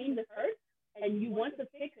in pain, this hurts, and you want to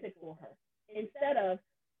fix it for her, instead of,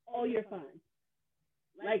 oh, you're fine.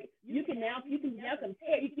 Like, you can now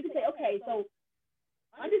compare. You can say, okay, so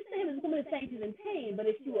understand that this woman is saying she's in pain, but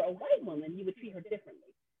if she were a white woman, you would treat her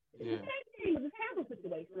differently. It's the same thing with the Campbell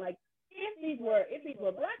situation. Like, if these were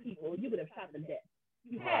Black people, you would have shot them dead.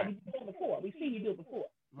 You've done it before. We've seen you do it before.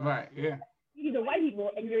 Right. Yeah. These are white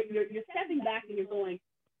people, and you're stepping back and you're going,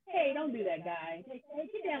 hey, don't do that, guy. Hey,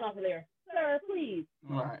 get down off of there, sir, please.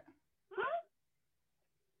 Right. Huh?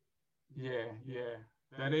 Yeah.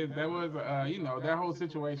 That was that whole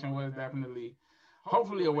situation was definitely,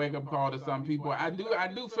 hopefully, a wake up call to some people. I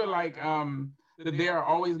do feel like that there are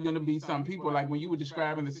always going to be some people, like when you were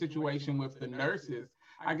describing the situation with the nurses.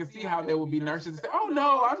 I can see how there will be nurses that say, oh,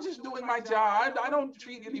 no, I'm just doing my job. I don't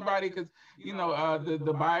treat anybody, because,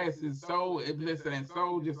 the bias is so implicit and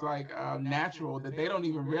so just like natural that they don't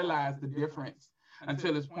even realize the difference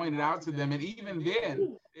until it's pointed out to them. And even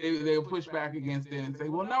then, they'll push back against it and say,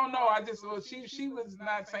 well, no, she was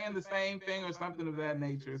not saying the same thing or something of that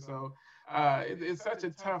nature. So it's such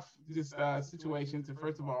a tough situation to,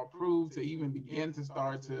 first of all, prove, to even begin to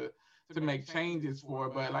start to make changes for.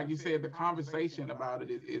 But like you said, the conversation about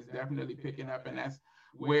it is definitely picking up, and that's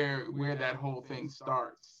where that whole thing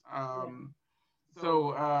starts.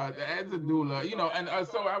 So as a doula, and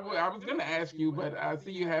so I was going to ask you, but I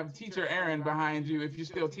see you have teacher Erin behind you. If you're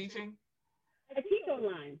still teaching, I teach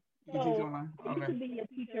online. you teach online. I used Okay. to be a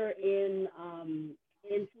teacher in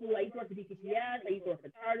school. I used to work for DPPS. I used to work for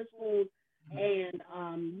charter schools. And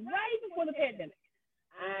right before the pandemic,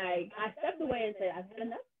 I stepped away and said, I've had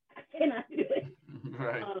enough. I cannot do it.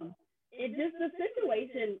 Right. It just the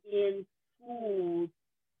situation in schools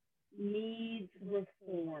needs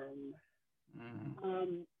reform.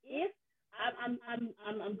 If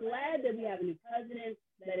I'm glad that we have a new president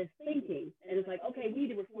that is thinking and it's like, okay, we need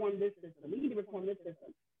to reform this system. We need to reform this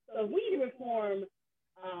system. So if we need to reform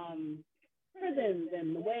prisons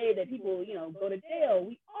and the way that people, go to jail,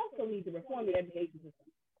 we also need to reform the education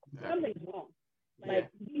system. Exactly. Something's wrong.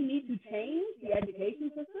 Like, we need to change the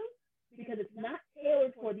education system because it's not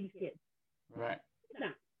tailored for these kids. Right. It's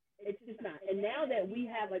not. It's just not. And now that we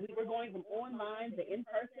have, we're going from online to in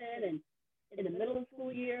person and in the middle of the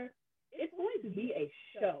school year, it's going to be a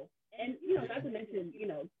show. And, not to mention,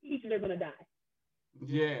 teachers are going to die.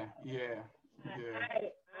 Yeah.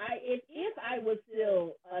 If I was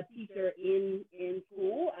still a teacher in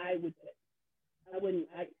school, I would quit. I wouldn't.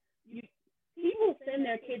 People send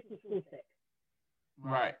their kids to school sick.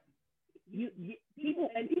 Right. People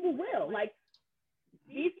will. Like,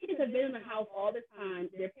 these kids have been in the house all this time.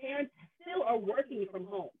 Their parents still are working from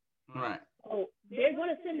home. Right. So they're going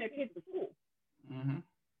to send their kids to school. Mm-hmm.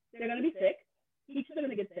 They're going to be sick. Teachers are going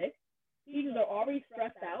to get sick. Teachers are already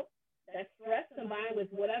stressed out. That stress combined with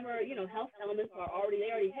whatever, health elements they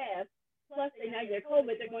already have, plus they now get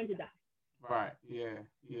COVID, they're going to die. Right. Yeah.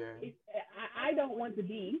 I don't want to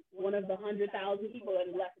be one of the 100,000 people that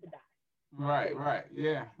are left to die. Right.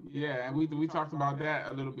 Yeah. And we talked about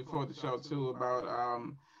that a little before the show too, about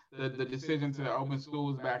the decision to open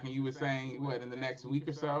schools back, and you were saying what, in the next week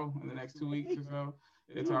or so, in the next 2 weeks or so,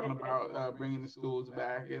 they're talking about bringing the schools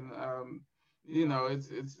back, and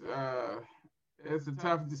it's a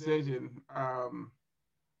tough decision.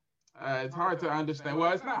 It's hard to understand.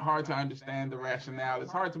 Well, it's not hard to understand the rationale.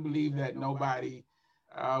 It's hard to believe that nobody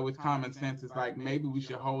with common sense is like, maybe we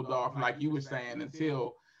should hold off, like you were saying,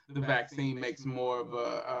 until the vaccine makes more of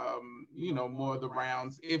a, more of the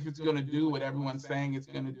rounds. If it's going to do what everyone's saying it's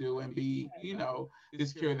going to do and be,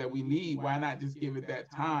 this cure that we need, why not just give it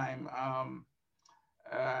that time?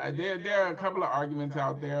 There are a couple of arguments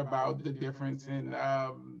out there about the difference in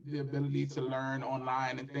the ability to learn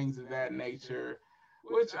online and things of that nature,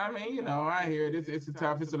 which, I hear it. It's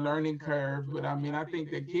a learning curve, but I think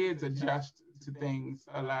that kids adjust to things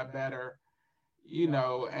a lot better,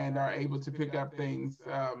 and are able to pick up things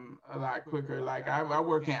a lot quicker. Like, I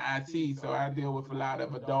work in IT, so I deal with a lot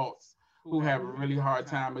of adults who have a really hard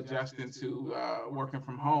time adjusting to working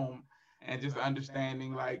from home and just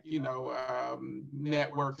understanding, like,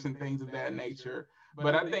 networks and things of that nature.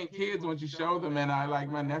 But I think kids, once you show them, and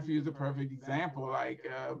my nephew is a perfect example, like,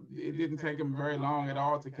 it didn't take him very long at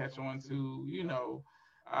all to catch on to,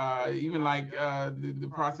 even like the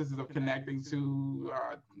processes of connecting to,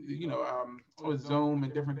 with Zoom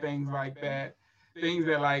and different things like that, things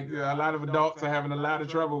that like a lot of adults are having a lot of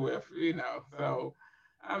trouble with, so.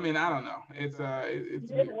 I don't know. It's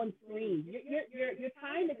live on screen. You're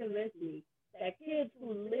trying to convince me that kids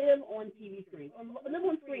who live on TV screens or live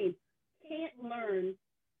on screens can't learn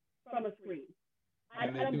from a screen. I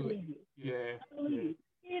don't believe you. Yeah. I believe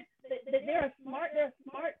you. There are smart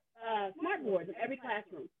boards in every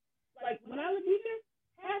classroom. Like, when I was a teacher,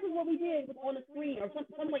 half of what we did was on the screen or some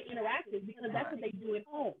way interactive, because that's what they do at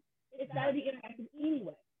home. It's got to be interactive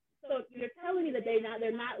anyway. So you're telling me that they're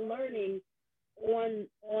not learning on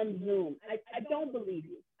Zoom. I don't believe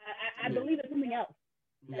you. I believe it's something else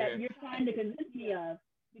that you're trying to convince me of,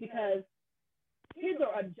 because kids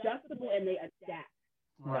are adjustable and they adapt.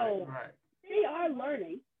 So they are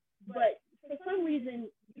learning, but for some reason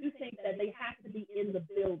you think that they have to be in the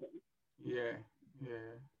building. Yeah.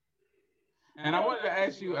 And I wanted to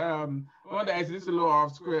ask you, this is a little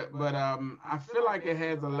off script, but I feel like it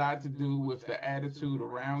has a lot to do with the attitude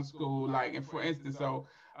around school. Like, and for instance, so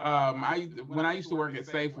when I used to work at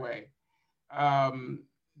Safeway,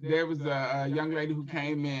 there was a young lady who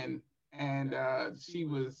came in, and she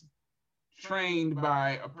was trained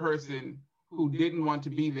by a person who didn't want to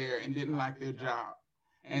be there and didn't like their job.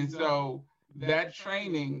 And so that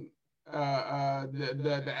training,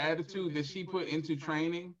 the attitude that she put into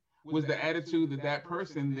training was the attitude that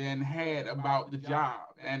person then had about the job.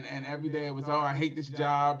 And every day it was, oh, I hate this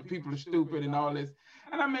job, people are stupid and all this.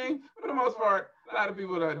 And for the most part, a lot of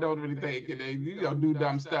people don't really think, and they do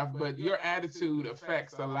dumb stuff, but your attitude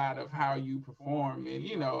affects a lot of how you perform,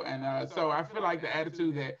 and so I feel like the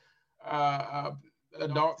attitude that uh,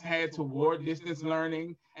 adults had toward distance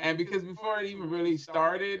learning. And because before it even really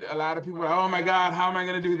started, a lot of people were like, oh my God, how am I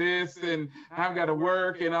going to do this? And I've got to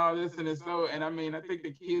work and all this. And I mean, I think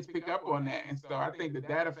the kids pick up on that. And so I think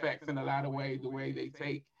that affects in a lot of ways the way they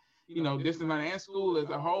take, distance learning and school as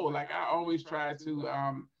a whole. Like I always try to,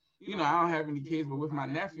 I don't have any kids, but with my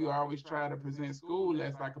nephew, I always try to present school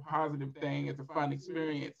as like a positive thing, as a fun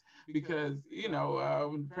experience, because,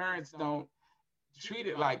 when parents don't treat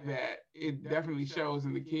it like that, it definitely shows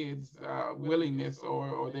in the kids' willingness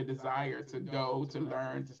or their desire to go, to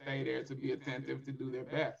learn, to stay there, to be attentive, to do their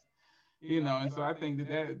best. And so I think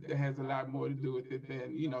that has a lot more to do with it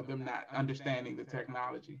than them not understanding the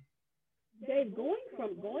technology. Dave, going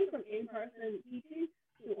from in-person teaching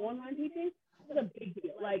to online teaching is a big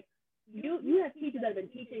deal. Like you have teachers that have been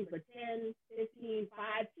teaching for 10, 15,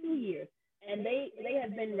 5, 2 years, and they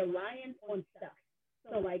have been reliant on stuff.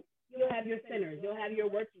 So like you'll have your centers, you'll have your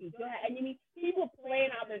worksheets, and you mean people plan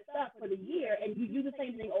out their stuff for the year, and you do the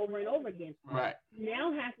same thing over and over again. Right.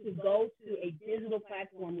 Now have to go to a digital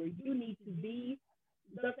platform where you need to be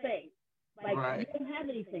the thing. Like right. You don't have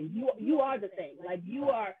anything. You are the thing. Like you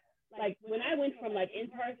are. Like when I went from like in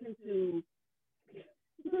person to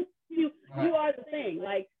you are the thing.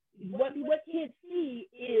 Like what kids see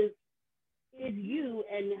is you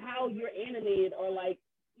and how you're animated, or like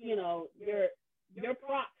your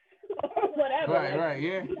props or whatever. Right, like, right,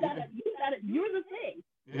 yeah. You're the thing.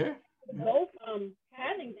 Yeah. Go from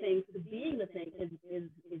having things to being the thing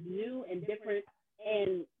is new and different.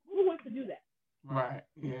 And who wants to do that? Right.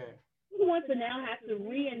 Yeah. Who wants to now have to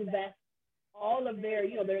reinvest all of their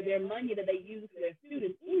money that they use for their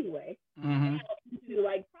students anyway, into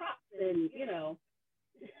like props and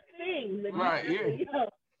things that right, yeah.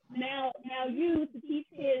 Now use to teach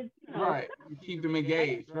kids, right, keep them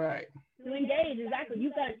engaged, right? To engage, exactly.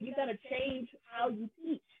 You've got to change how you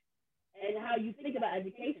teach and how you think about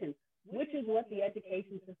education, which is what the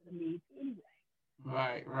education system needs anyway.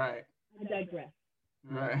 Right. I digress.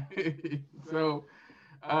 Right. So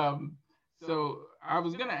I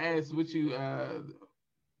was gonna ask what you.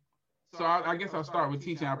 So I guess I'll start with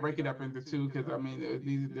teaching. I'll break it up into two because I mean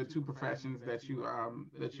these are the two professions that you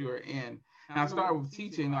are in. And I'll start with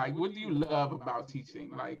teaching. Like, what do you love about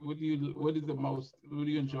teaching? Like, what do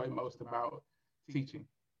you enjoy most about teaching?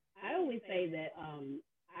 I always say that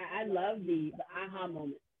I love the aha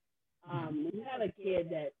moment. When you have a kid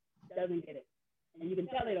that doesn't get it, and you can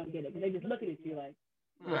tell they don't get it because they're just looking at you like,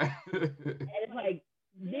 right. And it's like,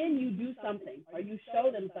 then you do something, or you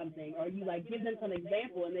show them something, or you like give them some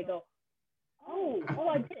example, and they go, oh,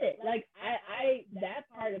 I get it. Like I that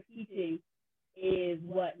part of teaching is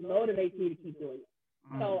what motivates me to keep doing it.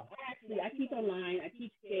 So I teach online. I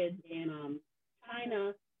teach kids in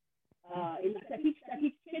China. I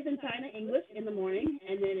teach kids in China English in the morning,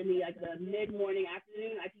 and then in the mid morning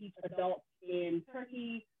afternoon I teach adults in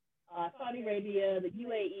Turkey, Saudi Arabia, the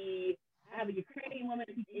UAE. I have a Ukrainian woman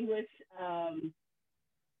who teaches English.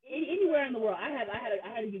 Anywhere in the world. I had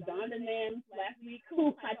a Ugandan man last week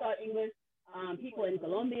who I taught English. People in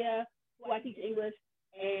Colombia who I teach English,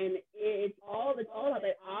 and it's all about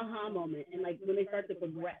that aha moment, and like when they start to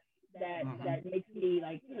progress, that makes me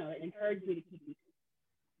it encourages me to keep teaching.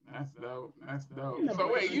 That's dope.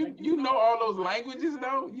 So wait, you know all those languages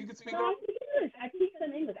though? You can speak. No, I speak English. I teach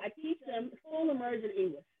them English. I teach them full immersion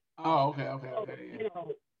English. Oh, okay. So, Yeah.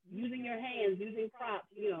 Using your hands, using props,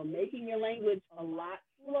 making your language a lot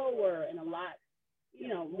slower and a lot,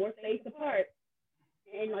 more spaced apart,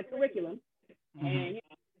 and like curriculum. And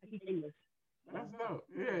I teach English. That's dope.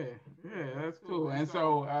 Yeah, that's cool. And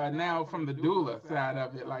so now from the doula side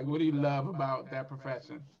of it, like, what do you love about that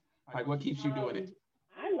profession? Like, what keeps you doing it?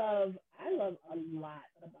 I love a lot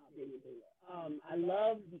about being a doula. I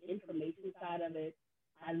love the information side of it.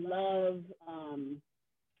 I love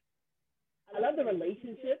the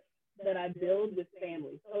relationships that I build with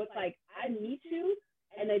families. So it's like I meet you,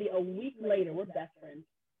 and maybe a week later we're best friends.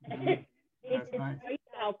 It's nice. Great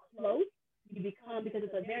how close you become, because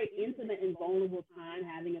it's a very intimate and vulnerable time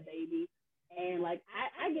having a baby. And like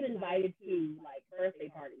I get invited to like birthday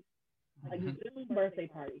parties, like Zoom birthday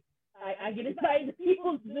parties. I get invited to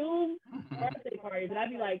people's Zoom birthday parties, and I'd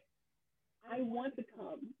be like, I want to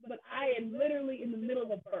come, but I am literally in the middle of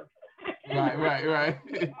a birth. Right.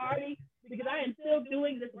 Party, because I am still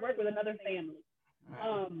doing this work with another family.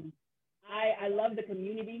 I love the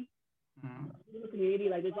community. The community,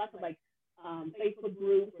 like there's lots of like Facebook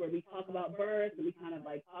groups where we talk about birth, and we kind of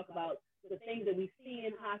like talk about the things that we see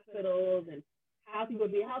in hospitals, and how people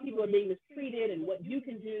are being mistreated and what you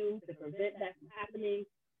can do to prevent that from happening.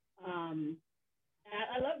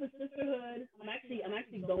 I love the sisterhood. I'm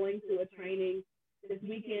actually going to a training this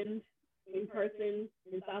weekend in person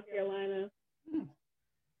in South Carolina.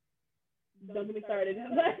 Don't get me started.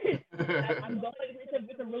 I'm going.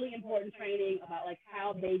 It's a really important training about like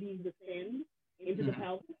how babies descend into the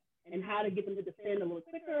pelvis and how to get them to descend a little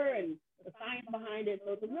quicker and the science behind it.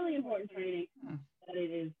 So it's a really important training. But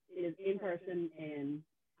it is in person, and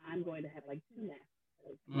I'm going to have like 2 naps.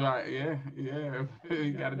 Right, yeah.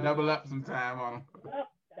 You got to double up some time on them.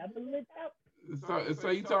 Double it up. So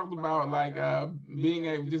you talked about like being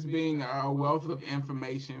a wealth of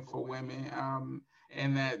information for women,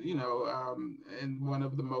 and that and one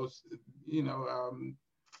of the most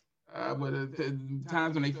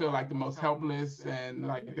times when they feel like the most helpless and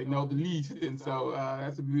like they know the least, and so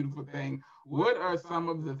that's a beautiful thing. What are some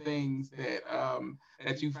of the things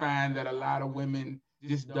that you find that a lot of women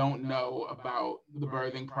just don't know about the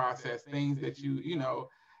birthing process? Things that you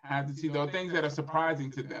have to see, though, things that are surprising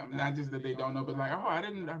to them, not just that they don't know, but like, oh, I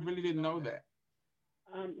really didn't know that.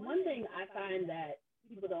 One thing I find that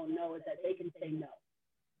people don't know is that they can say no.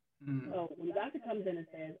 So when the doctor comes in and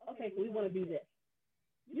says, okay, so we want to do this,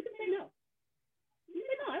 you can say no. You can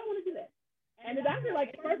say no, I don't want to do that. And the doctor, like,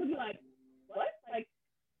 at first will be like, what? Like,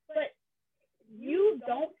 but you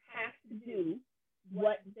don't have to do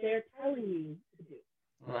what they're telling you to do.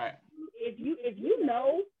 Right. If you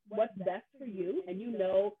know what's best for you, and you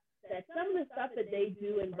know that some of the stuff that they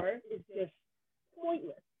do in birth is just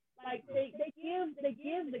pointless. Like they give the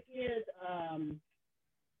kids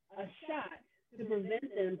a shot to prevent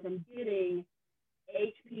them from getting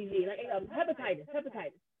HPV, like hepatitis.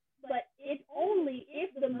 But it's only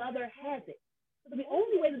if the mother has it. So the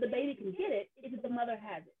only way that the baby can get it is if the mother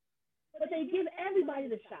has it. But they give everybody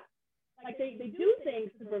the shot. Like they do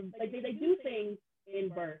things they do things in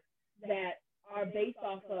birth that are based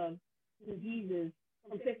off of diseases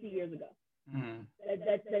from 50 years ago. And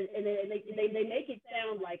they make it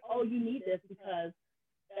sound like, oh, you need this because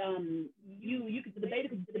the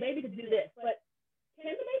baby could do this, but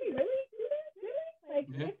can the baby really do this? Really? Like,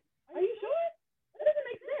 are you sure? That doesn't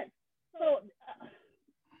make sense. So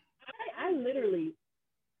I literally,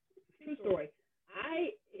 true story,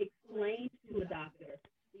 I explained to a doctor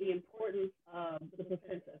the importance of the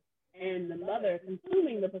placenta and the mother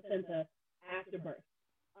consuming the placenta after birth.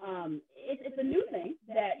 It's a new thing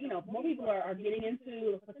that, more people are getting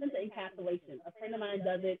into placenta encapsulation. A friend of mine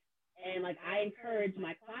does it, and like I encourage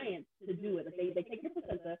my clients to do it. They take your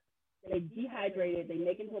placenta, they dehydrate it, they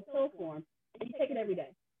make it into a pill form, and you take it every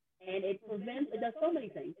day. And it does so many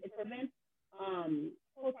things. It prevents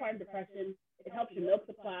postpartum depression. It helps your milk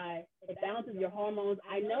supply. It balances your hormones.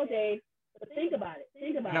 I know, Dave, but think about it.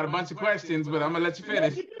 I got a bunch of questions, but I'm going to let you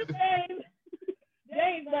finish. Dave,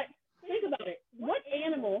 but think about it. What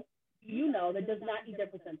animal do you know that does not eat their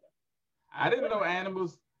placenta? I didn't know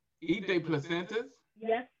animals eat their placentas.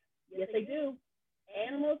 Yes, they do.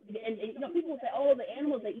 Animals, and people will say, oh, the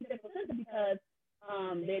animals, they eat their placenta because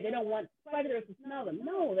they don't want predators to smell them.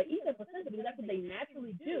 No, they eat their placenta because that's what they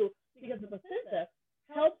naturally do, because the placenta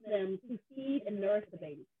helps them to feed and nourish the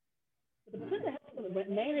baby. So the placenta helps them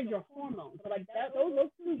manage your hormones. So like those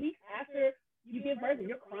 2 weeks after you give birth and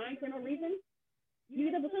you're crying for no reason, you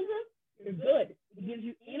eat the placenta, you're good. It gives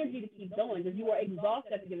you energy to keep going because you are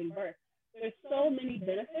exhausted after giving birth. There's so many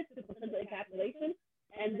benefits to placenta encapsulation,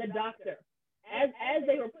 and the doctor, as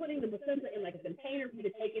they were putting the placenta in like a container for you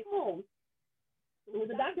to take it home,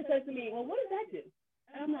 the doctor says to me, well, what does that do?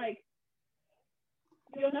 And I'm like,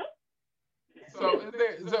 you don't know? So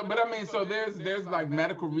there's like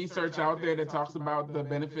medical research out there that talks about the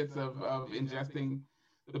benefits of ingesting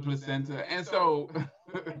the placenta, and so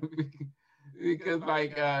because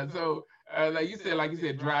like you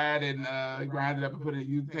said, dry it and grind it up and put it,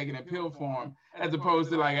 you take it in pill form, as opposed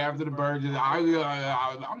to like after the birth, just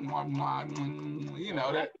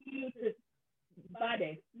that.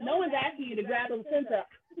 Body. No one's asking you to grab the placenta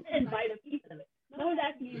and bite a piece of it. No one's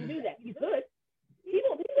asking you to do that. You could.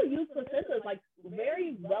 People use placentas, like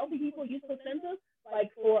very wealthy people use placentas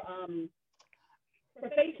like for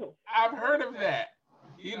facials. I've heard of that.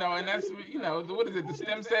 And that's what is it? The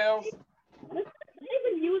stem cells. They've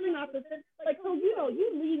been using our placenta, like, so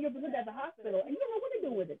you leave your placenta at the hospital and you don't know what to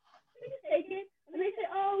do with it. They just take it and they say,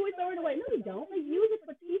 oh, we throw it away. No, we don't. They use it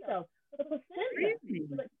for T cells. The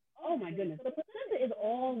placenta. Oh my goodness. The placenta is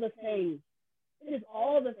all the things. It is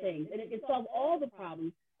all the things. And it solves all the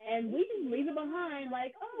problems. And we just leave it behind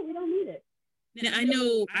like, oh, we don't need it. And I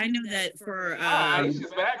know that for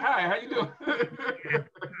Aisha's back. Hi, how you doing?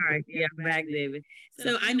 Sorry. Yeah, I'm back, David.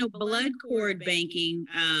 So I know blood cord banking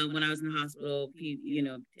when I was in the hospital,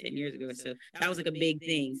 10 years ago or so. That was like a big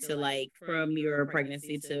thing. So like from your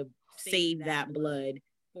pregnancy to save that blood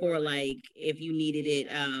for like if you needed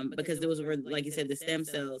it, because those were, like you said, the stem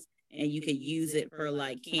cells, and you could use it for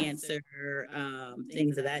like cancer,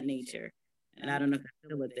 things of that nature. And I don't know if that's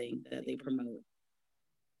still a thing that they promote.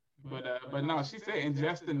 But no, she said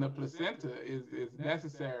ingesting the placenta is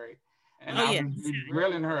necessary. And Oh I yeah. was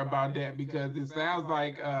grilling her about that because it sounds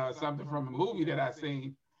like something from a movie that I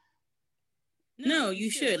seen. No,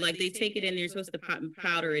 you should. Like they take it and they're supposed to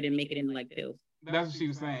powder it and make it into like pills. That's what she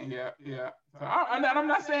was saying. Yeah, yeah. So I'm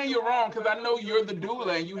not saying you're wrong because I know you're the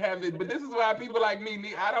doula and you have it. But this is why people like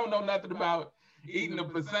me, I don't know nothing about eating the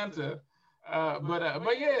placenta.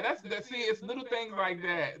 But yeah, that's see, it's little things like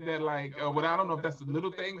that like well, I don't know if that's a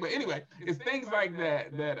little thing, but anyway, it's things like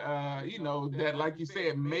that that like you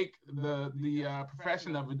said make the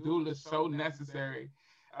profession of a doula so necessary.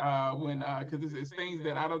 When because it's things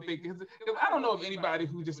that I don't think cause I don't know of anybody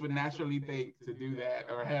who just would naturally think to do that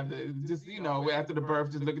or have the just after the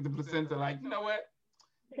birth just look at the placenta like what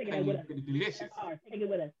Take it with us. pretty delicious. Take it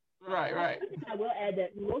with us. Right. I will add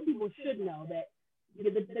that most people should know that the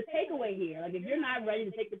takeaway here, like if you're not ready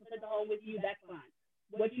to take the placenta home with you, that's fine.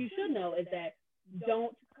 What you should know is that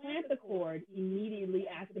don't clamp the cord immediately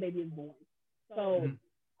after the baby is born. So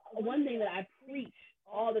one thing that I preach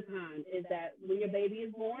all the time is that when your baby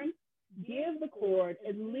is born, give the cord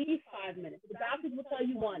at least 5 minutes. The doctors will tell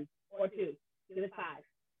you 1 or 2. Give it 5.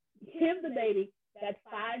 Give the baby that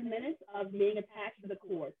 5 minutes of being attached to the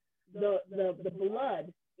cord. The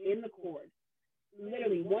blood in the cord.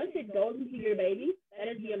 Literally, once it goes into your baby, that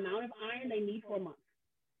is the amount of iron they need for a month.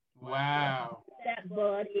 Wow. That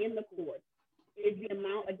blood in the cord is the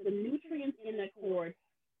amount, like the nutrients in that cord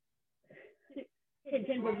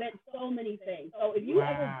can prevent so many things. So if you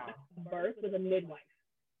ever birth with a midwife,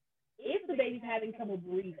 if the baby's having trouble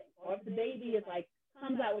breathing, or if the baby is like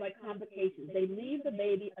comes out with like complications, they leave the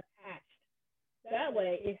baby attached. That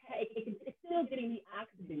way, it's still getting the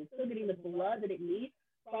oxygen, it's still getting the blood that it needs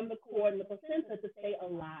from the cord and the placenta to stay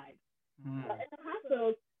alive. In the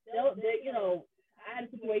hospitals, I had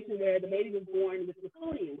a situation where the baby was born with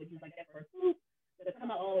meconium, which is like that first poop that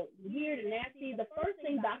come out all weird and nasty. The first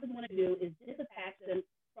thing doctors want to do is disattach them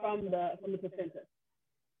from the placenta.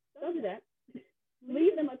 Don't do that.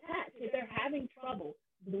 Leave them attached. If they're having trouble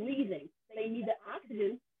breathing, they need the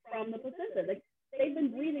oxygen from the placenta. They've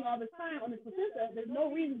been breathing all this time on the placenta. There's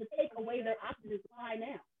no reason to take away their oxygen supply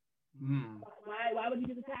now. Why would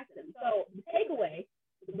you disattach them? So the takeaway,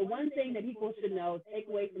 the one thing that people should know, take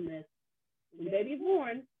away from this, when the baby is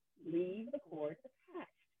born, leave the cord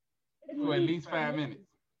attached. For at least 5 minutes.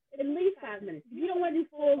 At least 5 minutes. If you don't want to do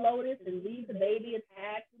full lotus and leave the baby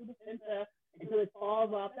attached to the placenta until it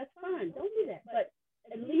falls off, that's fine. Don't do that. But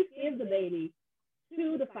at least give the baby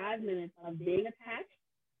 2 to 5 minutes of being attached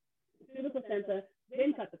to the placenta,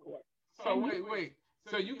 then cut the cord. So wait.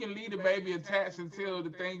 So you can leave the baby attached until the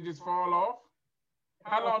thing just fall off?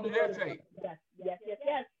 How long does that take? Yes.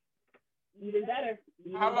 Even better.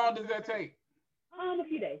 How long does that take? A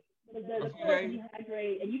few days. The cord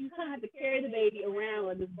dehydrate, and you just kind of have to carry the baby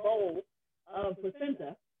around in this bowl of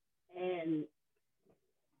placenta, and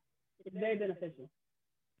it's very beneficial.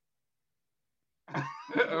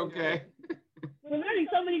 Okay. We're learning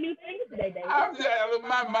so many new things today, David.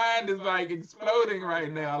 My mind is like exploding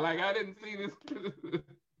right now. Like I didn't see this.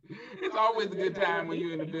 It's always a good time when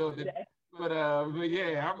you're in the building. But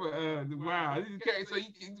yeah, wow. So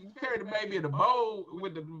you carry the baby in a bowl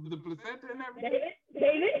with the placenta and everything?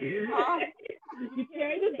 David? You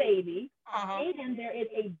carry the baby, and there is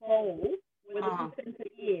a bowl where the placenta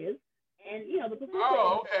is, and the placenta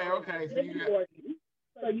is okay.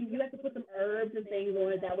 So you have to put some herbs and things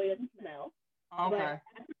on it, that way it doesn't smell. Okay. But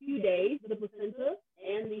after a few days, the placenta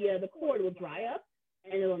and the cord will dry up,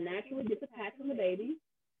 and it will naturally detach from the baby.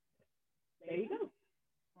 There you go.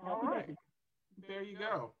 All right. There you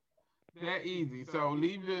go. That easy. So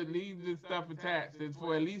leave the stuff attached. It's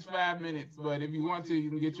for at least 5 minutes. But if you want to, you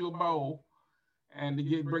can get you a bowl and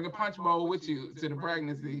bring a punch bowl with you to the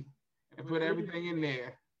pregnancy and put everything in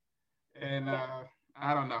there. And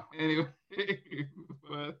I don't know. Anyway,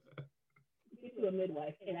 but get you a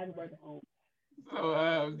midwife and have a birth at home.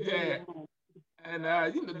 So yeah. And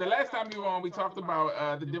the last time you were on, we talked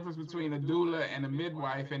about the difference between a doula and a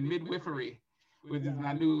midwife and midwifery, which is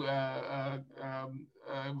my new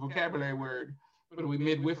vocabulary word, but we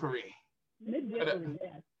midwifery. Midwifery,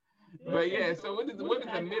 yes. But yeah, so what is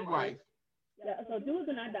a midwife? Yeah, so doulas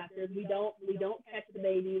are not doctors. We don't catch the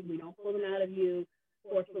babies. We don't pull them out of you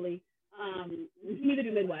forcefully. Neither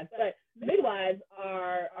do midwives. But midwives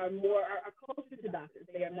are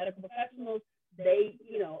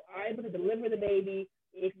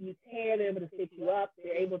up.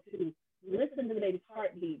 They're able to listen to the baby's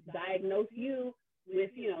heartbeat, diagnose you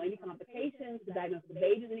with, any complications, to diagnose the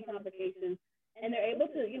baby with any complications, and they're able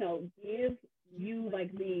to, give you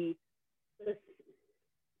like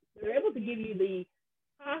they're able to give you the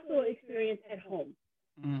hospital experience at home.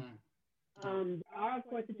 There are, of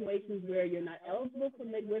course, situations where you're not eligible for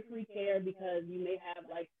midwifery care because you may have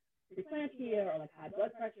like preeclampsia or like high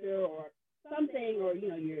blood pressure or something, or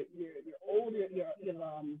you're older, you have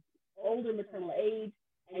older maternal age,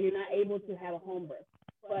 and you're not able to have a home birth.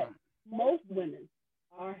 But most women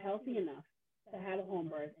are healthy enough to have a home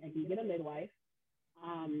birth and can get a midwife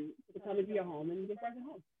to come into your home and give birth at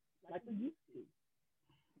home, like we used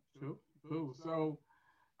to. Cool. So,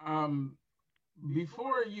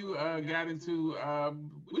 before you got into,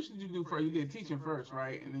 which did you do first? You did teaching first,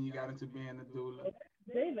 right? And then you got into being a doula.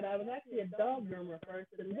 David, I was actually a dog groomer first,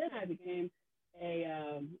 and then I became a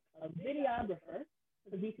videographer for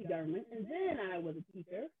the DC government, and then I was a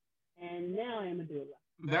teacher, and now I am a doula.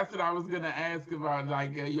 That's what I was going to ask about,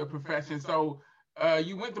 like your profession. So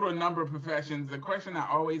you went through a number of professions. The question I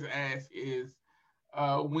always ask is,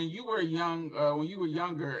 when you were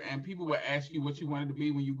younger, and people would ask you what you wanted to be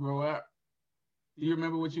when you grow up, do you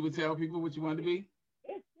remember what you would tell people what you wanted to be?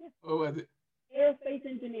 Yes. What was it? Aerospace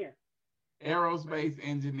engineer. Aerospace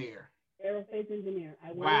engineer.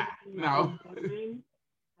 I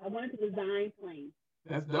wanted to design planes.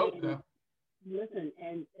 That's dope, though. Listen,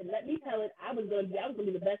 and let me tell it, I was going to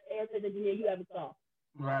be the best aerospace engineer you ever saw.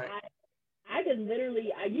 Right. I could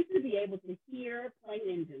literally, I used to be able to hear plane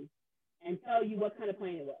engines and tell you what kind of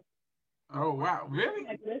plane it was. Oh, wow. Really?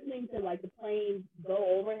 Like listening to like the planes go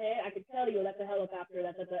overhead, I could tell you that's a helicopter,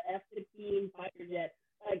 that's a F-16 fighter jet.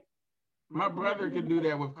 Like, my brother could do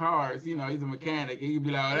that with cars. He's a mechanic. He'd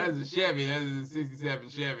be like, oh, that's a Chevy. That's a 67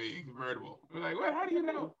 Chevy convertible. We're like, what? How do you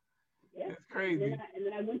know? Yeah. That's crazy. And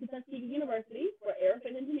then I went to Tuskegee University for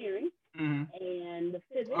aerospace engineering and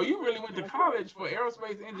physics. Oh, you really went to college for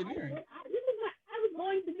aerospace engineering? I was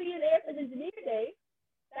going to be an aerospace engineer, Dave.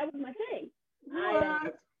 That was my thing.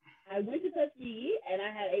 What? I went to Tuskegee and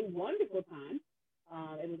I had a wonderful time.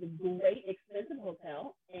 It was a great, expensive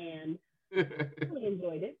hotel, and I really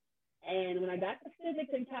enjoyed it. And when I got to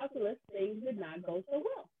physics and calculus, things did not go so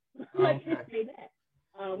well. Let's just say that.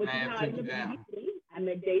 Which is how I ended up at BBC. I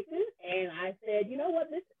met Jason, and I said, you know what,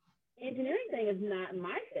 this engineering thing is not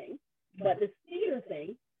my thing, but this theater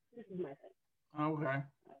thing, this is my thing. Okay.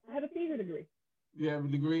 I have a theater degree. You have a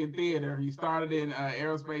degree in theater. You started in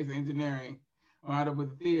aerospace engineering, wound up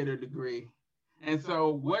with a theater degree. And so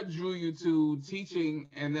what drew you to teaching,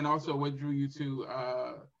 and then also what drew you to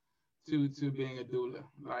being a doula?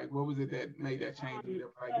 Like, what was it that made that change?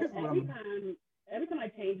 Every time I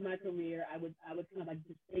changed my career, I would kind of like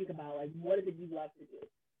just think about like, what is it you love to do?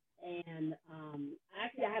 And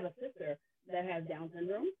actually, I have a sister that has Down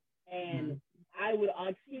syndrome, and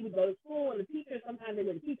she would go to school, and the teacher sometimes they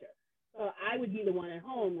wouldn't teach her, so I would be the one at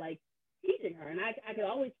home like teaching her, and I could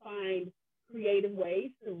always find creative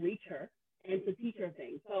ways to reach her and to teach her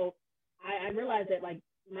things. So I realized that like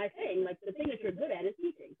my thing, like the thing that you're good at is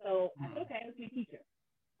teaching. So I said, okay, let's be a teacher.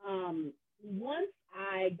 Once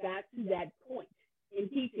I got to that point in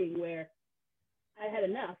teaching where I had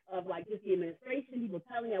enough of like just the administration, people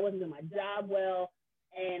telling me I wasn't doing my job well,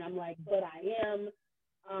 and I'm like, but I am,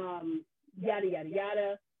 yada, yada,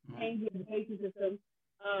 yada, change the education system.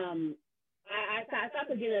 I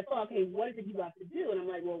started getting that thought, okay, what is it you love to do? And I'm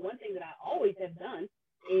like, well, one thing that I always have done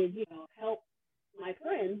is, help my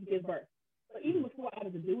friends give birth. So even before I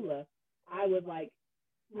was a doula, I was like,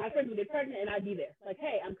 my friends would get pregnant and I'd be there. Like,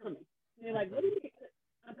 hey, I'm coming. And they're like, what do you think?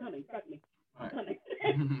 I'm coming. Trust me. I'm coming.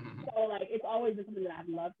 So, like, it's always been something that I've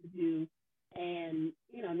loved to do. And,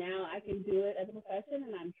 now I can do it as a profession,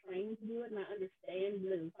 and I'm trained to do it, and I understand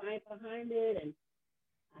the science behind it, and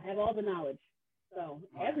I have all the knowledge. So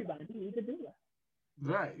everybody needs a doula.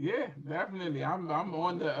 Right. Yeah, definitely. I'm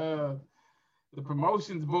on the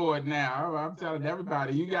promotions board now. I'm telling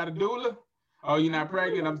everybody, you got a doula? Oh, you're not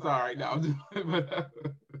pregnant? I'm sorry. No, I'm just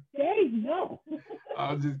Dave, no.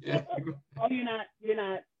 I'm just kidding. Oh, you're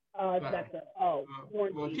not.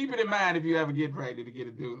 Well, keep it in mind if you ever get pregnant to get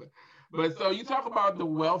a doula. But so you talk about the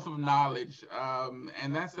wealth of knowledge,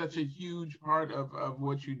 and that's such a huge part of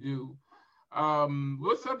what you do.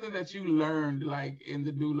 What's something that you learned like in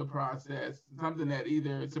the doula process? Something that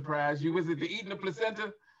either surprised you? Was it the eating the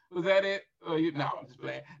placenta? Was that it? Or no, I'm just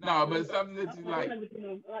playing. No, but something that you like.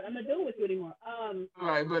 I'm not doing with you anymore.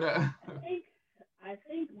 Right, but I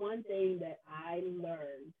think one thing that I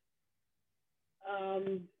learned.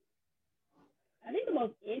 I think the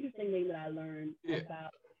most interesting thing that I learned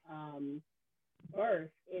about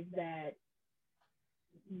birth is that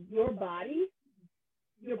your body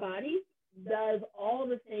your body does all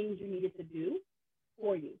the things you need it to do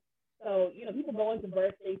for you. So, people go into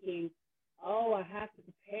birth thinking, oh, I have to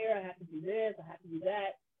prepare, I have to do this, I have to do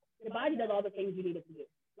that. Your body does all the things you need it to do.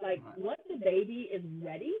 Like, once the baby is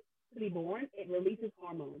ready to be born, it releases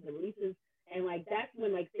hormones. It releases, and, like, that's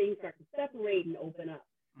when, like, things start to separate and open up.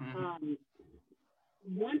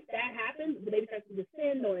 Once that happens, the baby starts to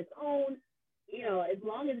descend on its own, as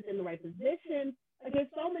long as it's in the right position. Like, there's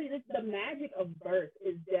so many, the magic of birth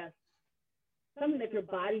is just something that your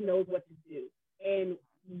body knows what to do. And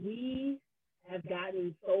we have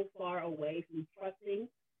gotten so far away from trusting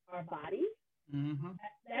our bodies.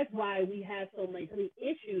 That's why we have so many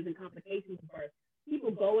issues and complications of birth.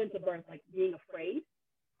 People go into birth like being afraid,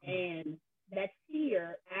 and that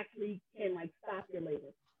fear actually can like stop your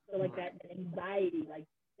labor. So like that anxiety, like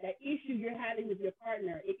that issue you're having with your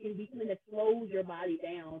partner, it can be something that slows your body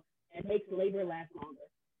down and makes labor last longer.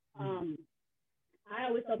 I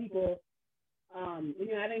always tell people, when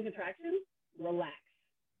you're having contractions, relax,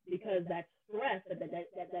 because that stress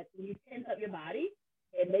that when you tense up your body,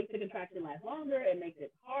 it makes the contraction last longer, it makes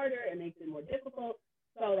it harder, it makes it more difficult.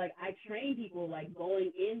 So like I train people like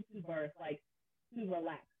going into birth like to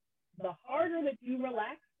relax. The harder that you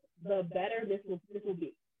relax, the better this will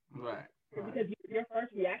be. Right. Because your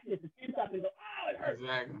first reaction is to tense up and go, oh, it hurts.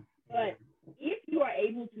 Exactly. But if you are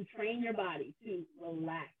able to train your body to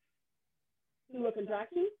relax through a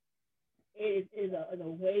contraction, it is a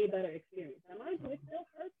way better experience. Now, mind you, it still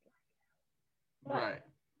hurts. Right.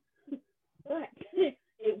 But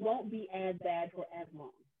it won't be as bad for as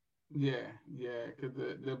long. Yeah, because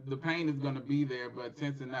the pain is going to be there, but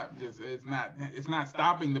tensing up it's not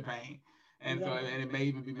stopping the pain, and so and it may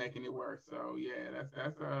even be making it worse. So yeah,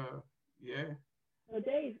 that's yeah. So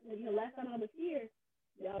Dave, last time I was here,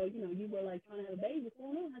 y'all, you were like trying to have a baby. What's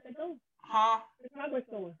going on? How's that going? Huh? How's the progress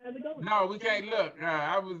going? How's it going? No, we can't look.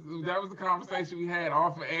 That was the conversation we had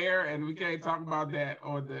off of air, and we can't talk about that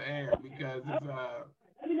on the air because it's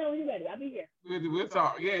Let me know when you're ready. I'll be here. We'll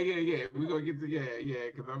talk. Yeah. We're gonna get to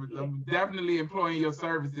because I'm definitely employing your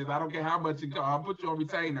services. I don't care how much it costs. I'll put you on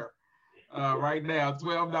retainer. Right now,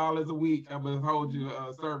 $12 a week. I'm gonna hold you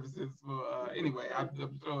services for anyway. I'm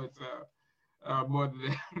sure it's more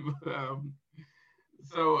than that.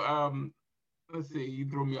 Let's see. You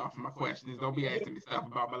threw me off of my questions. Don't be asking me stuff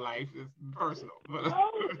about my life. It's personal.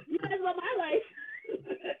 Oh, you asked about my life.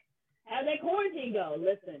 How'd that quarantine go?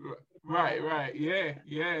 Listen. Right. Yeah.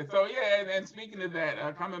 So yeah, and speaking of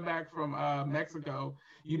that, coming back from Mexico,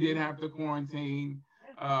 you did have to quarantine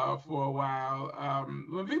for a while.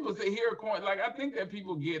 When people say here quarantine, like I think that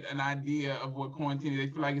people get an idea of what quarantine is. They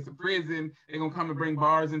feel like it's a prison. They're gonna come and bring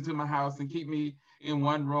bars into my house and keep me in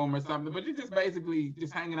one room or something. But you're just basically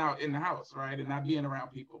just hanging out in the house, right, and not being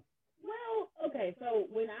around people. Well, okay. So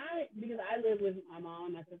because I live with my mom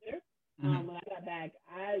and my sister, when I got back,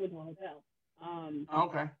 I was in a hotel.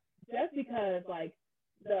 Okay. Just because, like,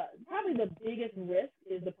 probably the biggest risk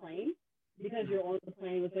is the plane, because you're on the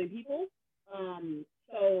plane with other people.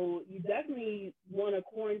 So you definitely want to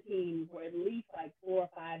quarantine for at least like 4 or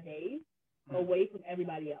 5 days away from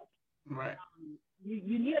everybody else. Right.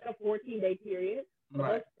 You need like a 14-day period.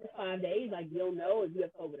 Right. Those 5 days, like you'll know if you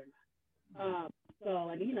have COVID or not. So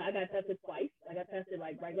like I got tested twice. I got tested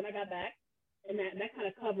like right when I got back, and that kind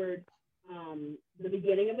of covered the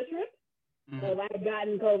beginning of the trip. So if I had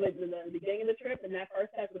gotten COVID in the beginning of the trip, and that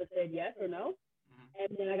first test would have said yes or no.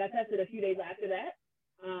 And then I got tested a few days after that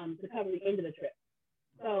to cover the end of the trip.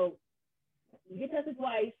 So you get tested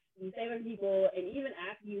twice, you stay with people, and even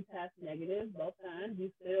after you test negative both times,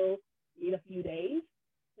 you still need a few days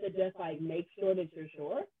to just like make sure that you're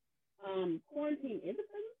sure. Quarantine is a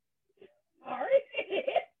prison. Sorry, it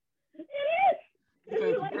is.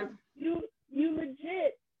 You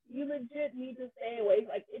legit need to stay away.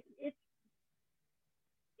 Like it's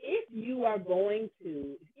if you are going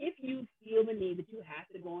to, if you feel the need that you have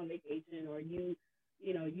to go on vacation, or you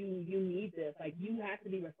need this, like you have to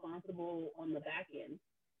be responsible on the back end,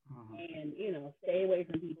 and stay away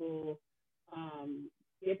from people,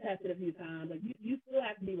 get tested a few times. Like you still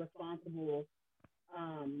have to be responsible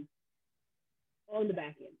on the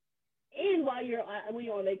back end, and when you're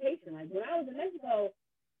on vacation. Like when I was in Mexico,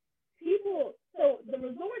 so the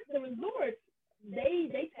resorts. They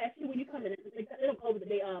test you when you come in. They don't COVID.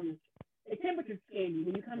 They temperature scan you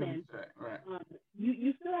when you come in. Right.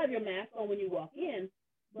 You still have your mask on when you walk in,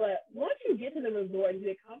 but once you get to the resort and you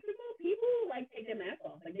get comfortable, people like take their mask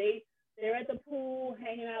off. Like they're at the pool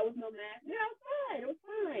hanging out with no mask. They're outside. It was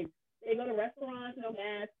fine. They go to restaurants, no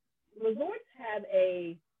mask. Resorts have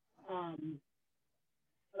a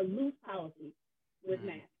loose policy with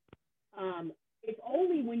masks. It's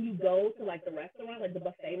only when you go to like the restaurant, like the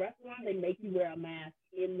buffet restaurant, they make you wear a mask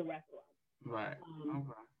in the restaurant. Right.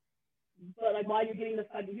 Okay. But like while you're getting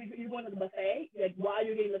you're going to the buffet, like while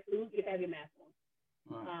you're getting the food, you have your mask on.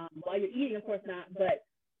 Right. While you're eating, of course not, but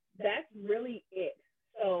that's really it.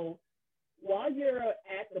 So while you're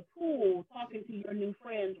at the pool talking to your new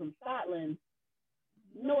friends from Scotland,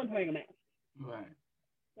 no one's wearing a mask. Right.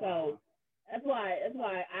 So that's why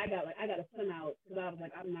I got to swim out, because I was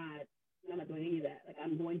like, I'm not doing any of that. Like,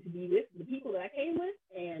 I'm going to be with the people that I came with,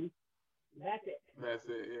 and that's it. That's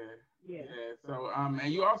it. Yeah. Yeah. So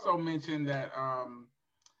and you also mentioned that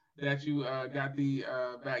that you got the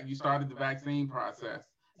you started the vaccine process.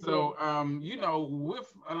 So you know, with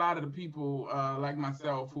a lot of the people like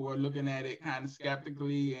myself who are looking at it kind of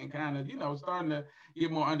skeptically and kind of, you know, starting to get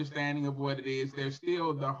more understanding of what it is, there's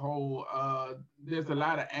still the whole there's a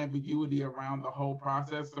lot of ambiguity around the whole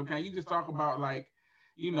process. So can you just talk about, like,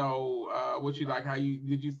 you know, what you like, how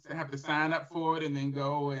did you have to sign up for it and then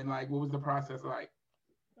go, and like what was the process like?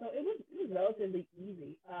 So it was relatively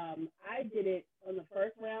easy. I did it on the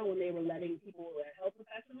first round when they were letting people, health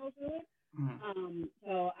professionals, do it. Mm-hmm.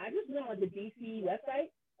 So I just went on like the DC website,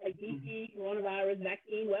 like DC coronavirus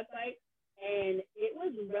vaccine website, and it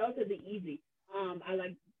was relatively easy.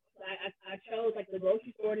 I chose like the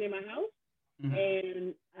grocery store near my house,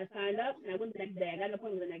 and I signed up, and I went the next day. I got an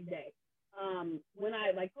appointment the next day. When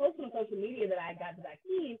I like posted on social media that I got the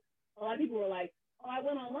vaccine, a lot of people were like, "Oh, I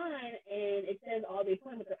went online and it says all the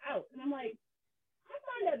appointments are out," and I'm like, "I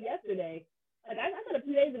signed up yesterday. Like I signed up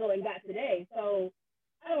 2 days ago and got today, so."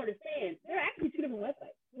 I don't understand. There are actually two different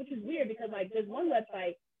websites, which is weird because like there's one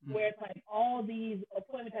website where it's like all these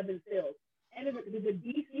appointments have been filled, and there's a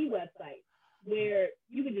DC website where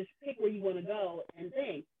you can just pick where you want to go and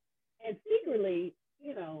thing. And secretly,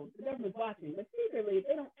 you know, the government's watching, but secretly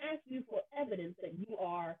they don't ask you for evidence that you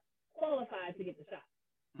are qualified to get the shot.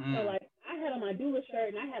 So like I had on my doula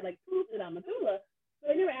shirt and I had like proof that I'm a doula, so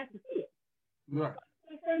they never asked to see it. Right.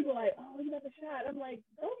 My friends were like, "Oh, you got the shot." I'm like,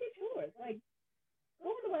 "Go get yours." Like, go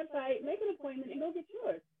on the website, make an appointment, and go get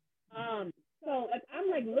yours. So like I'm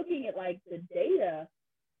like looking at like the data,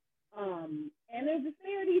 and there's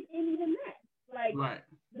disparities in even that. Like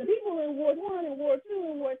the people in Ward 1 and Ward 2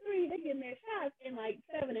 and Ward 3, they're getting their shots in like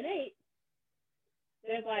 7 and 8.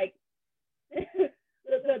 There's like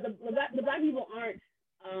the black people aren't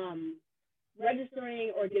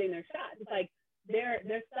registering or getting their shots. It's like they're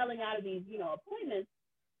selling out of these, you know, appointments,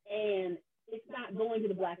 and it's not going to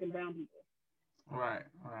the black and brown people. Right.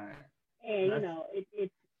 And, you know,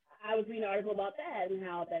 it's I was reading an article about that and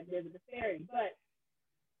how that there's a disparity. But,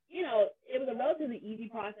 you know, it was a relatively easy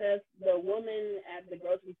process. The woman at the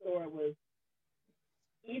grocery store was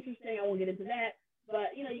interesting. I won't get into that.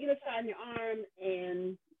 But, you know, you get a shot in your arm,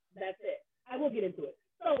 and that's it. I will get into it.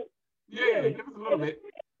 So, yeah, give us a little bit.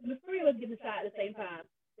 The three of us get the shot at the same time.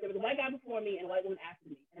 There was a white guy before me and a white woman after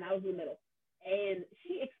me, and I was in the middle. And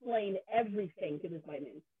she explained everything to this white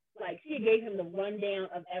man. Like, she gave him the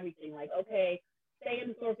rundown of everything. Like, okay, stay in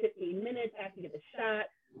the store 15 minutes after you get the shot.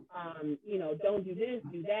 You know, don't do this,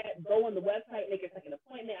 do that. Go on the website, make your second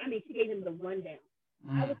appointment. I mean, she gave him the rundown.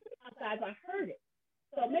 I was sitting outside, so I heard it.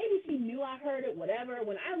 So maybe she knew I heard it, whatever.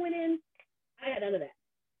 When I went in, I had none of that.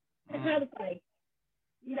 And I was like,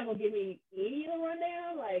 you're not going to give me any of the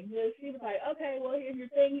rundown? Like, she was like, okay, well, here's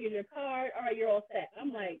your thing, here's your card. All right, you're all set.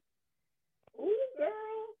 I'm like, ooh,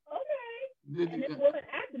 girl, okay. And this woman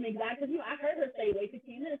after me, because you know, I heard her say, wait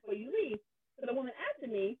 15 minutes before you leave. So the woman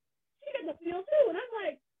after me, she got the feel too, and I'm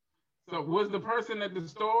like. So was the person at the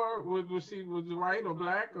store, was she white or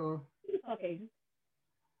black or? She was Caucasian.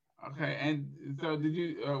 Okay, and so did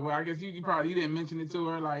you? Well, I guess you didn't mention it to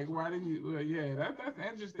her. Like, why didn't you? Well, yeah, that's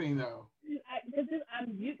interesting though.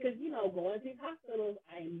 Because you know, going to these hospitals,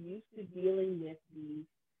 I'm used to dealing with these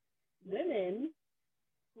women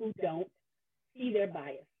who don't see their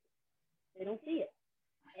bias. They don't see it.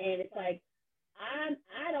 And it's like,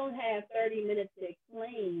 I don't have 30 minutes to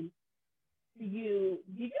explain to you.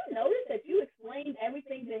 Did you notice that you explained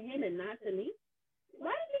everything to him and not to me?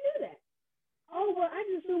 Why did you do that? Oh, well, I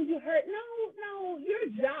just assumed you heard. No, your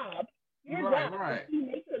job is to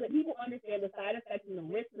make sure that people understand the side effects and the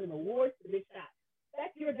risks and the rewards to this shot.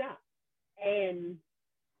 That's your job. And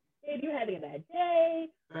if you're having a bad day,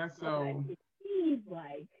 it seems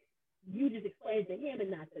like you just explained to him and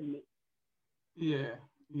not to me. Yeah,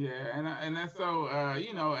 and that's so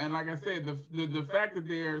you know, and like I said, the fact that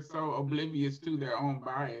they're so oblivious to their own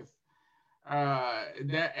bias,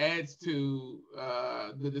 that adds to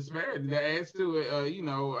the disparity. That adds to you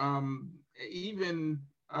know, even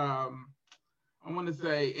I want to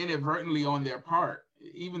say inadvertently on their part,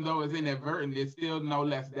 even though it's inadvertent, it's still no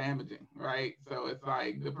less damaging, right? So it's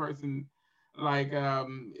like the person, like,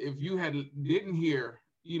 if you didn't hear,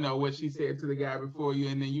 what she said to the guy before you,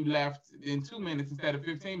 and then you left in 2 minutes instead of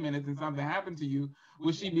 15 minutes, and something happened to you,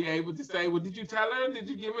 would she be able to say, well, did you tell her? Did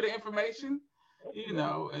you give her the information?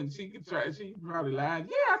 And she probably lied.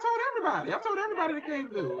 Yeah, I told everybody that came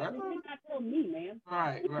through. Did not tell me, man.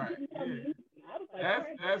 Right. Yeah.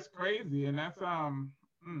 That's crazy, and that's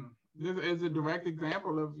this is a direct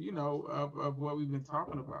example of of what we've been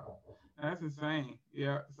talking about. That's insane.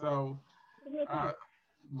 Yeah. So,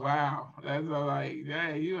 wow, that's like,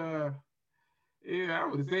 yeah, yeah, I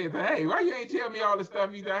would have said, hey, why you ain't tell me all this stuff?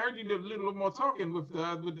 I heard you did a little more talking with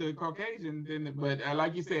the Caucasian, but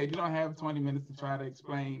like you said, you don't have 20 minutes to try to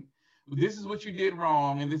explain. This is what you did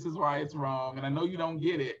wrong, and this is why it's wrong, and I know you don't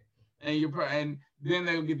get it, and then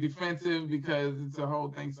they'll get defensive because it's a whole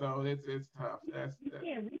thing. So it's tough. You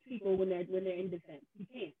can't reach people when they're in defense. You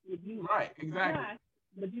can't. Right, exactly.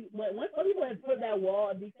 But once people have put that wall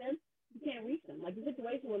of defense, you can't reach them. Like the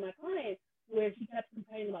situation with my client, where she kept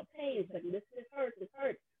complaining about pain. She's like, this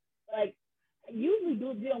hurts. Like, usually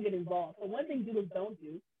we don't get involved. So one thing doulas don't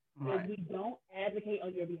do is we don't advocate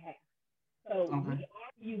on your behalf. So we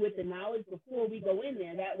argue with the knowledge before we go in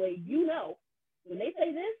there. That way, when they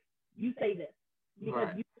say this, you say this. Because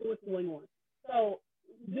you know what's going on. So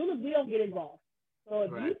doulas, we don't get involved. So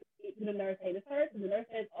if you say to the nurse, hey, this hurts, and the nurse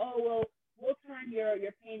says, oh, well, we'll turn your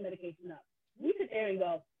pain medication up. We sit there and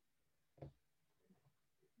go,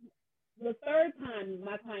 the third time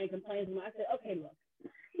my client complains, I said, okay,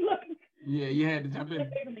 look. Yeah, you had to jump in.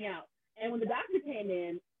 Figure me out. And when the doctor came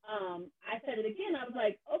in, I said it again. I was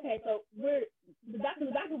like, okay, so the doctor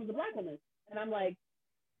was a black woman. And I'm like,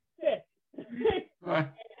 sis. And I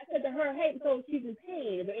said to her, hey, so she's in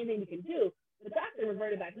pain. Is there anything we can do? The doctor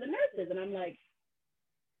reverted back to the nurses. And I'm like,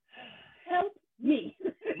 help me.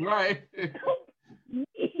 Right. Help me.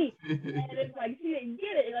 And it's like she didn't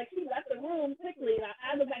get it. Like she left the room quickly. And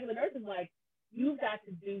I look back at the nurses like, you've got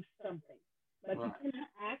to do something. Like you cannot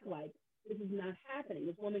act like this is not happening.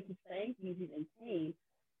 This woman keeps saying she's in pain.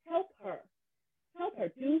 Help her.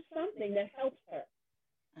 Do something that helps her.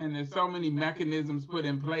 And there's so many mechanisms put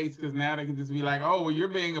in place because now they can just be like, oh, well, you're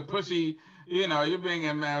being a pushy, you're being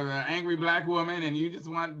an angry black woman, and you just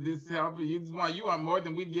want this help. You want more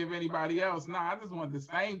than we'd give anybody else. No, I just want the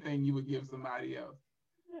same thing you would give somebody else.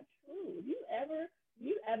 That's not true.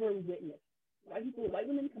 You ever witnessed white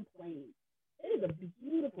women complaining? It is a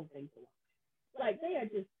beautiful thing to watch. Like they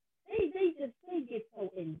get so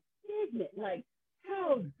indignant. Like,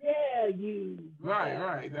 how dare you?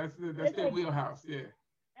 Right. That's their wheelhouse. Yeah.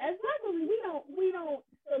 As black women, we don't.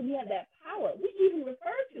 So we have that power. We even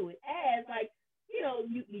refer to it as like,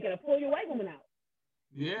 you gotta pull your white woman out.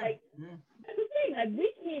 Yeah. That's the thing. Like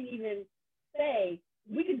we can't even say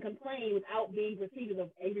we can complain without being perceived as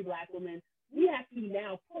an angry black woman. We have to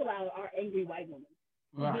now pull out our angry white woman.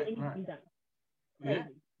 Right. Crazy.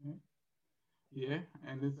 Yeah,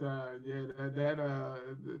 and it's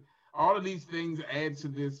all of these things add to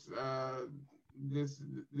this this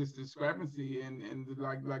discrepancy and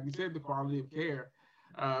like you said, the quality of care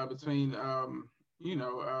between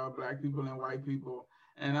black people and white people.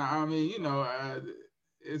 And I mean,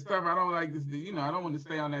 it's stuff I don't like this. I don't want to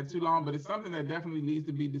stay on that too long, but it's something that definitely needs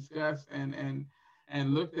to be discussed and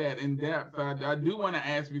looked at in depth. I do want to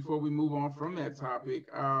ask before we move on from that topic.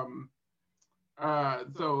 Well,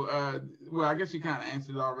 I guess you kind of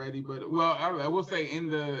answered it already, but I will say in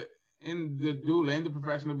the doula, in the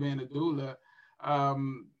profession of being a doula,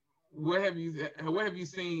 what have you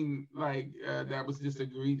seen like that was just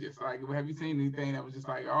egregious? Like, have you seen anything that was just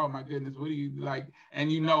like, oh my goodness, what do you like? And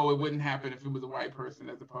it wouldn't happen if it was a white person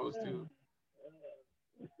as opposed to.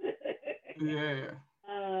 Yeah.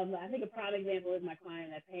 I think a prime example is my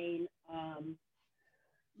client at Pain.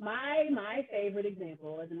 My favorite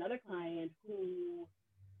example is another client who,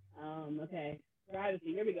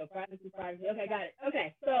 privacy. Here we go. Privacy. Okay, got it.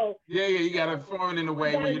 Okay, so. Yeah, you got to form it in a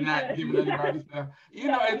way where you're not giving anybody stuff.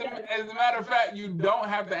 As a matter of fact, you don't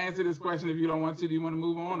have to answer this question if you don't want to. Do you want to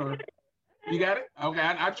move on, or you got it? Okay,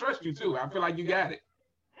 I trust you too. I feel like you got it.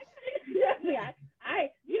 Yeah,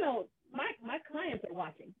 my clients are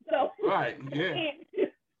watching, so. Right. Yeah.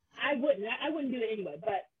 I wouldn't do it anyway,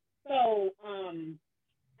 but so I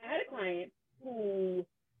had a client who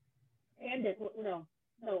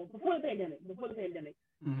before the pandemic,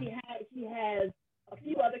 mm-hmm. she has a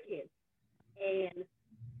few other kids, and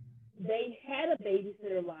they had a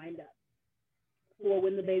babysitter lined up for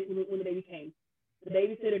when the baby came. The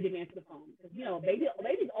babysitter didn't answer the phone because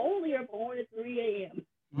babies only are born at 3 a.m.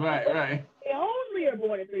 Right. They only are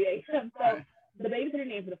born at 3 a.m. So the babysitter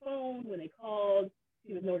didn't answer the phone when they called.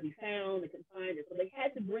 She was nowhere to be found. They couldn't find her. So they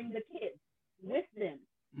had to bring the kids with them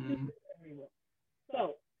to the surgery room.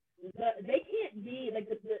 So they can't be like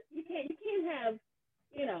you can't have,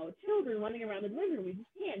 you know, children running around the living room. You just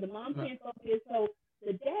can't. The mom can't focus. So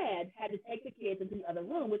the dad had to take the kids into the other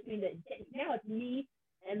room, which means that now it's me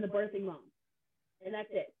and the birthing mom, and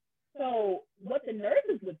that's it. So what the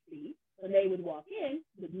nurses would see when they would walk in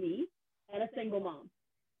was me and a single mom.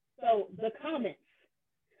 So the comments,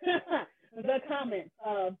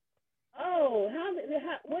 of, oh,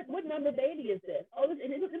 what number baby is this? Oh, this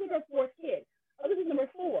is her fourth kid. Oh, this is number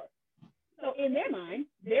 4. So in their mind,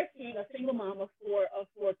 they're seeing a single mom of four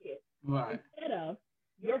kids. Right. Instead of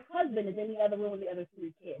your husband is in the other room with the other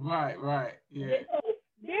 3 kids. Right. Yeah. So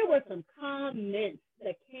there were some comments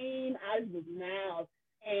that came out of his mouth,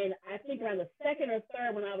 and I think around the second or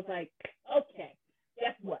third when I was like, okay,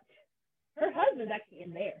 guess what? Her husband's actually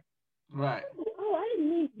in there. Right. Oh, I didn't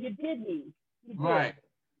mean, you did mean. You did. Right.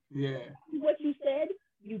 Yeah. What you said,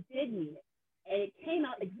 you did mean it. And it came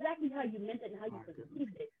out exactly how you meant it and how you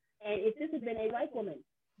perceived it. And if this had been a white woman,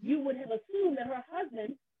 you would have assumed that her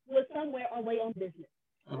husband was somewhere away on business.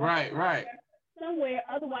 Right. Somewhere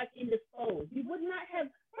otherwise indisposed. You would not have,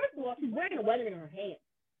 first of all, she's wearing a wedding in her hand.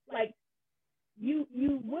 Like, you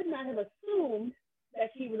would not have assumed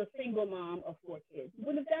that she was a single mom of 4 kids. You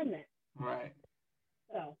wouldn't have done that. Right.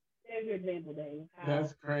 So there's your example, Dave.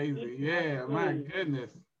 That's crazy. Yeah, my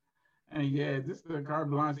goodness. And yeah, just the carte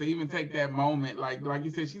blanche to even take that moment, like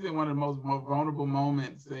you said, she's in one of the most vulnerable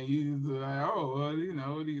moments, and you just like, oh, well, you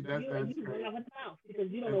know, that's you run out of the mouth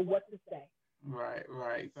because you don't know what to say.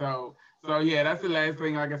 Right. So yeah, that's the last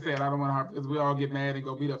thing. Like I said, I don't want to harp because we all get mad and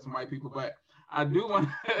go beat up some white people, but I do want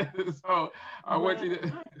to. So I want you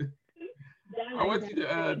to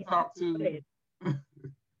talk to.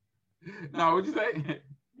 No, what'd you say?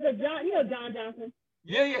 John Johnson.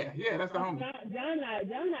 Yeah, that's the homie. John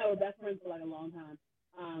and I were best friends for like a long time.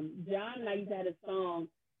 John and I used to have a song.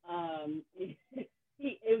 It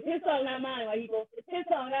was his song, not mine. Like he goes, it's his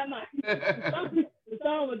song, not mine. The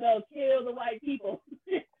song would go, kill the white people.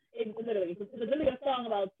 It was literally a song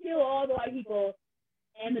about kill all the white people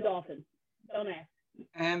and the dolphins. Don't ask.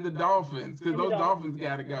 And the dolphins, because those dolphins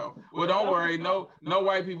gotta go. Well, don't worry, no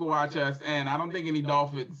white people watch us, and I don't think any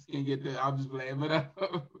dolphins can get there. I'll just blame it.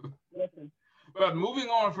 Listen. But moving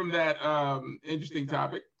on from that interesting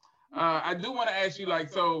topic, I do want to ask you, like,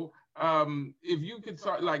 so if you could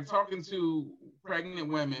start, like, talking to pregnant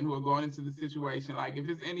women who are going into the situation, like, if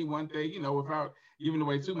it's any one thing, you know, without giving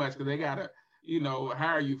away too much, because they gotta, you know,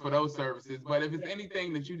 hire you for those services. But if it's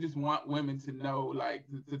anything that you just want women to know, like,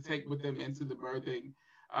 to take with them into the birthing,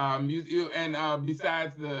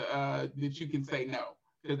 besides the that you can say no,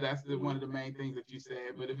 because that's one of the main things that you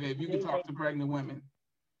said. But if you could talk to pregnant women,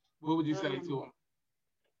 what would you say to them?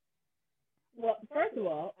 Well, first of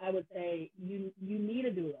all, I would say you need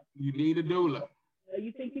a doula. You need a doula.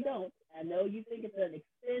 You think you don't. I know you think it's an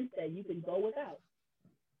expense that you can go without.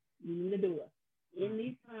 You need a doula. In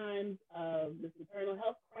these times of this maternal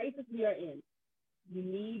health crisis we are in, you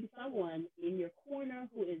need someone in your corner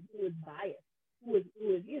who is biased, who is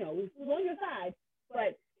who's on your side,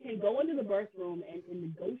 but can go into the birth room and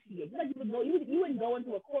negotiate. Like you wouldn't go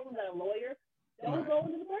into a courtroom without a lawyer. Don't go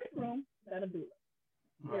into the birth room without a doula.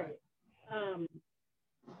 Period.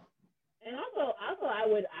 And also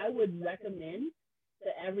I would recommend to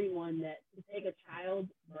everyone that to take a child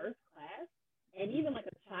birth class and even like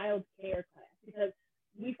a child care class, because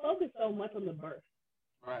we focus so much on the birth.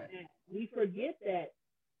 Right. And we forget that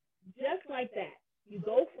just like that, you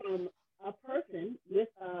go from a person with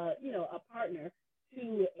a partner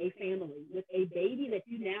to a family with a baby that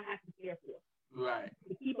you now have to care for. Right.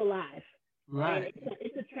 To keep alive. Right. And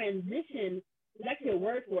it's a transition. There's actually a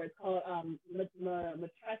word for it. It's called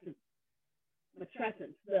matrescence. There's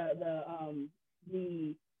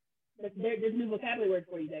a new vocabulary word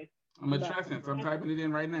for you, Dave. Matrescence. I'm typing it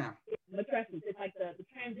in right now. Matrescence. It's like the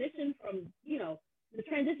transition from the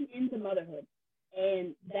transition into motherhood,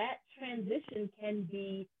 and that transition can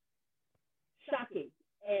be shocking,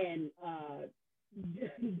 and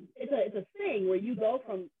it's a thing where you go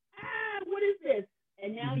from what is this,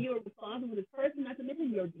 and now you're responsible for this person. Not to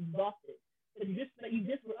mention you're exhausted. So you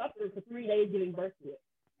just were up there for 3 days giving birth to it,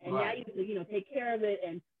 and now you have to take care of it.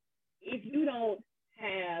 And if you don't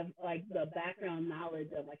have like the background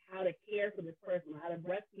knowledge of like how to care for this person, how to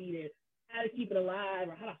breastfeed it, how to keep it alive,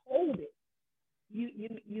 or how to hold it,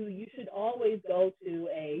 you should always go to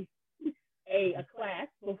a class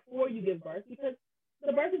before you give birth, because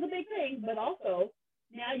the birth is a big thing, but also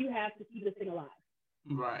now you have to keep this thing alive.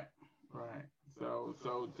 Right. So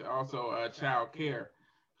also child care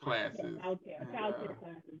classes. Child care classes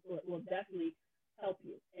will definitely help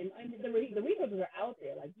you. And the resources are out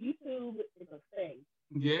there. Like YouTube is a thing.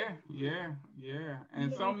 Yeah.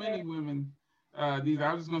 And so many women, I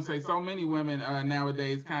was just gonna say, so many women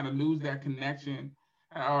nowadays kind of lose that connection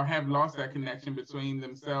or have lost that connection between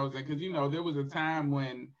themselves. And because there was a time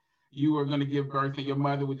when you were gonna give birth and your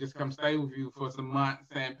mother would just come stay with you for some months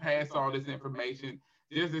and pass all this information,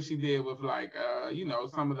 just as she did with like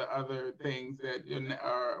some of the other things that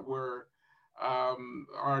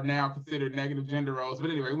are now considered negative gender roles.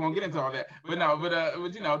 But anyway, we won't get into all that. But no, but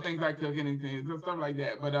things like cooking and things, stuff like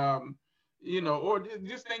that. But or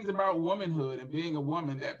just things about womanhood and being a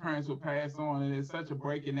woman that parents will pass on, and it's such a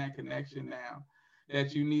break in that connection now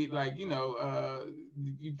that you need, like, you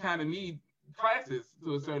kind of need classes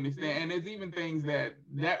to a certain extent, and there's even things that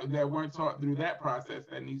weren't taught through that process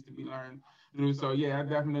that needs to be learned through. So yeah, I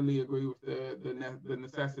definitely agree with the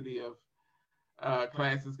necessity of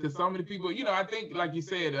classes, because so many people, I think, like you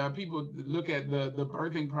said, people look at the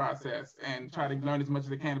birthing process and try to learn as much as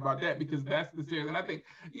they can about that, because that's the serious. And I think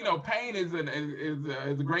pain is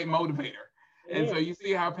a great motivator. And so you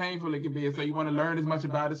see how painful it can be, and so you want to learn as much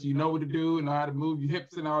about it, so you know what to do and know how to move your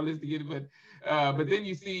hips and all this to get it. But then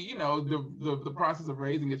you see, the process of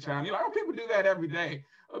raising a child. You're like, oh, people do that every day.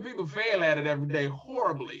 Well, people fail at it every day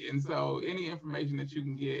horribly. And so any information that you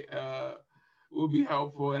can get will be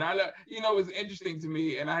helpful. And it's interesting to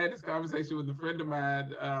me, and I had this conversation with a friend of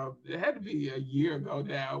mine, it had to be a year ago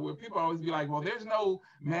now, where people always be like, well, there's no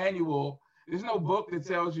manual, there's no book that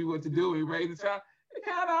tells you what to do when you raise a child. There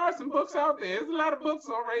kind of are some books out there. There's a lot of books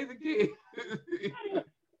on raising kids.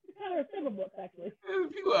 Kind of several books, actually. There's a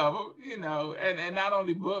few of them, and not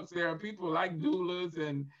only books, there are people like doulas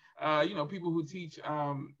and people who teach,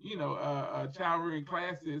 child rearing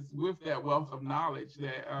classes with that wealth of knowledge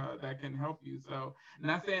that can help you. So,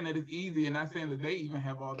 not saying that it's easy, and not saying that they even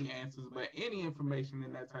have all the answers, but any information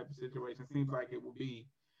in that type of situation seems like it will be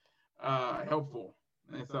helpful.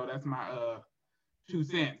 And so that's my 2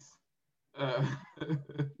 cents.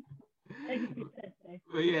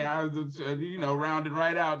 But yeah, I was just, rounded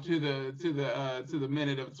right out to the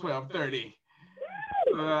minute of 12:30.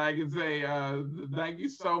 I can say thank you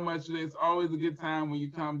so much. It's always a good time when you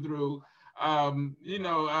come through. We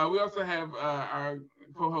also have our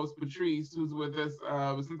co-host Patrice, who's with us.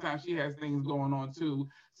 Sometimes she has things going on too.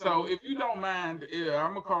 So if you don't mind,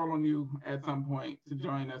 I'm gonna call on you at some point to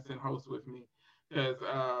join us and host with me, because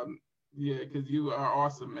because you are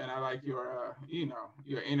awesome, and I like your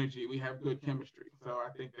your energy. We have good chemistry, so I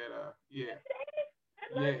think that yeah.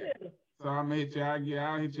 So I'm gonna hit you.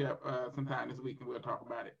 I'll hit you up sometime this week, and we'll talk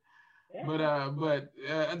about it. But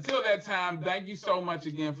until that time, thank you so much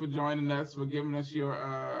again for joining us, for giving us your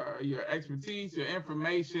expertise, your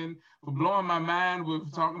information, for blowing my mind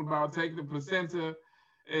with talking about taking the placenta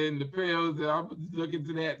and the pills. I'll look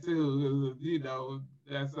into that too.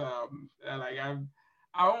 That's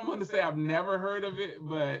I don't want to say I've never heard of it,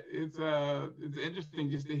 but it's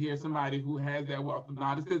interesting just to hear somebody who has that wealth of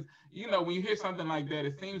knowledge. Because when you hear something like that,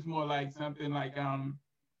 it seems more like something like for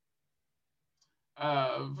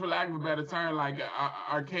lack of a better term, like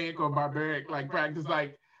archaic or barbaric, like practice,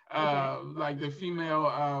 like the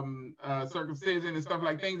female circumcision and stuff,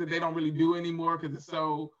 like things that they don't really do anymore because it's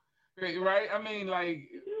so right. I mean, like.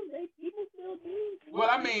 Well,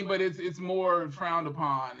 I mean, but it's more frowned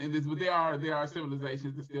upon, and but there are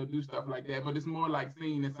civilizations that still do stuff like that, but it's more like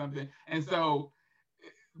seen as something. And so,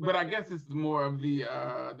 but I guess it's more of the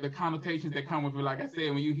connotations that come with it. Like I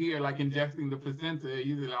said, when you hear like ingesting the placenta,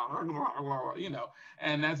 you like,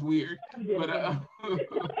 and that's weird. But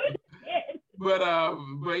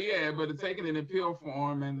taking it in pill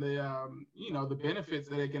form and the benefits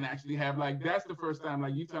that it can actually have. Like that's the first time,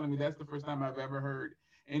 like you telling me, that's the first time I've ever heard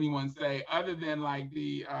anyone say, other than like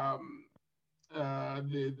the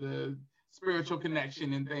spiritual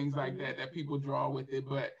connection and things like that people draw with it,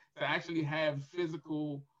 but to actually have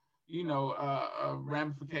physical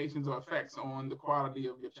ramifications or effects on the quality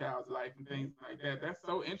of your child's life and things like that. That's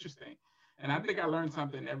so interesting, and I think I learned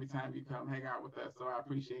something every time you come hang out with us, so I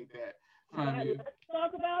appreciate that from you. Let's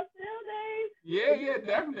talk about still days. Yeah,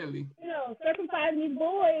 definitely. Circumcise these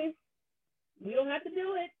boys. We don't have to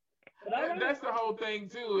do it. That's the whole thing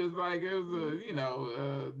too. Is like it was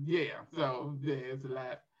So it's a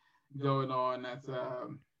lot going on. That's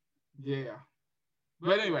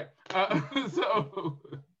But anyway, so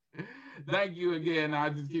thank you again. I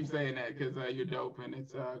just keep saying that because you're dope, and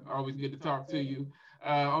it's always good to talk to you.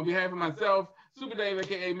 On behalf of myself, Super Dave,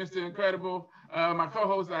 aka Mr. Incredible, my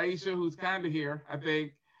co-host Aisha, who's kind of here, I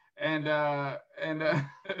think, and the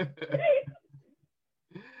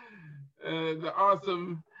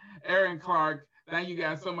awesome Erin Clark. Thank you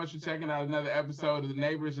guys so much for checking out another episode of the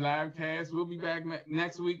Neighborish Livecast. We'll be back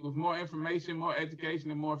next week with more information, more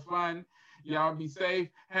education, and more fun. Y'all be safe.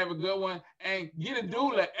 Have a good one. And get a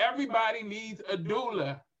doula. Everybody needs a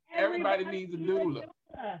doula. Everybody needs a doula.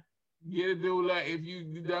 Get a doula. If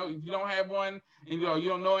you don't have one and you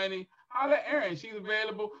don't know any, holler at Erin. She's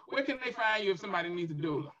available. Where can they find you if somebody needs a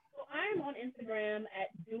doula? So I'm on Instagram at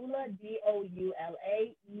Doula,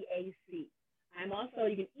 DOULAEAC. I'm also,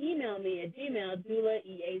 you can email me at Gmail,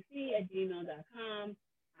 doulaeac@gmail.com.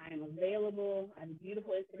 I am available. I have a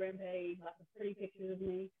beautiful Instagram page, lots of pretty pictures of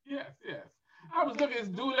me. Yes. I was looking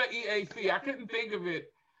at Doula EAC. I couldn't think of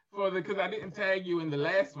it because I didn't tag you in the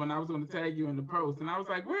last one. I was going to tag you in the post. And I was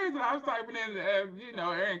like, where is it? I was typing in,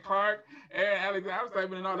 Erin Clark, Erin Alex. I was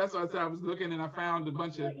typing in all. That's what I was looking, and I found a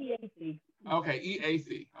bunch of. EAC. Okay,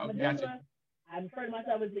 EAC. Okay, gotcha. I refer to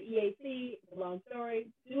myself as the EAC. It's a long story.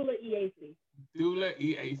 Doula EAC. Doula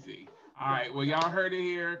EAC. All right. Well, y'all heard it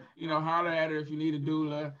here. Holler at her if you need a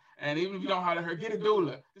doula. And even if you don't holler at her, get a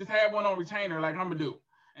doula. Just have one on retainer like I'm going to do.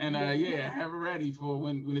 And have it ready for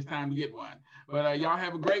when it's time to get one. But y'all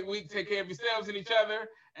have a great week. Take care of yourselves and each other.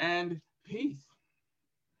 And peace.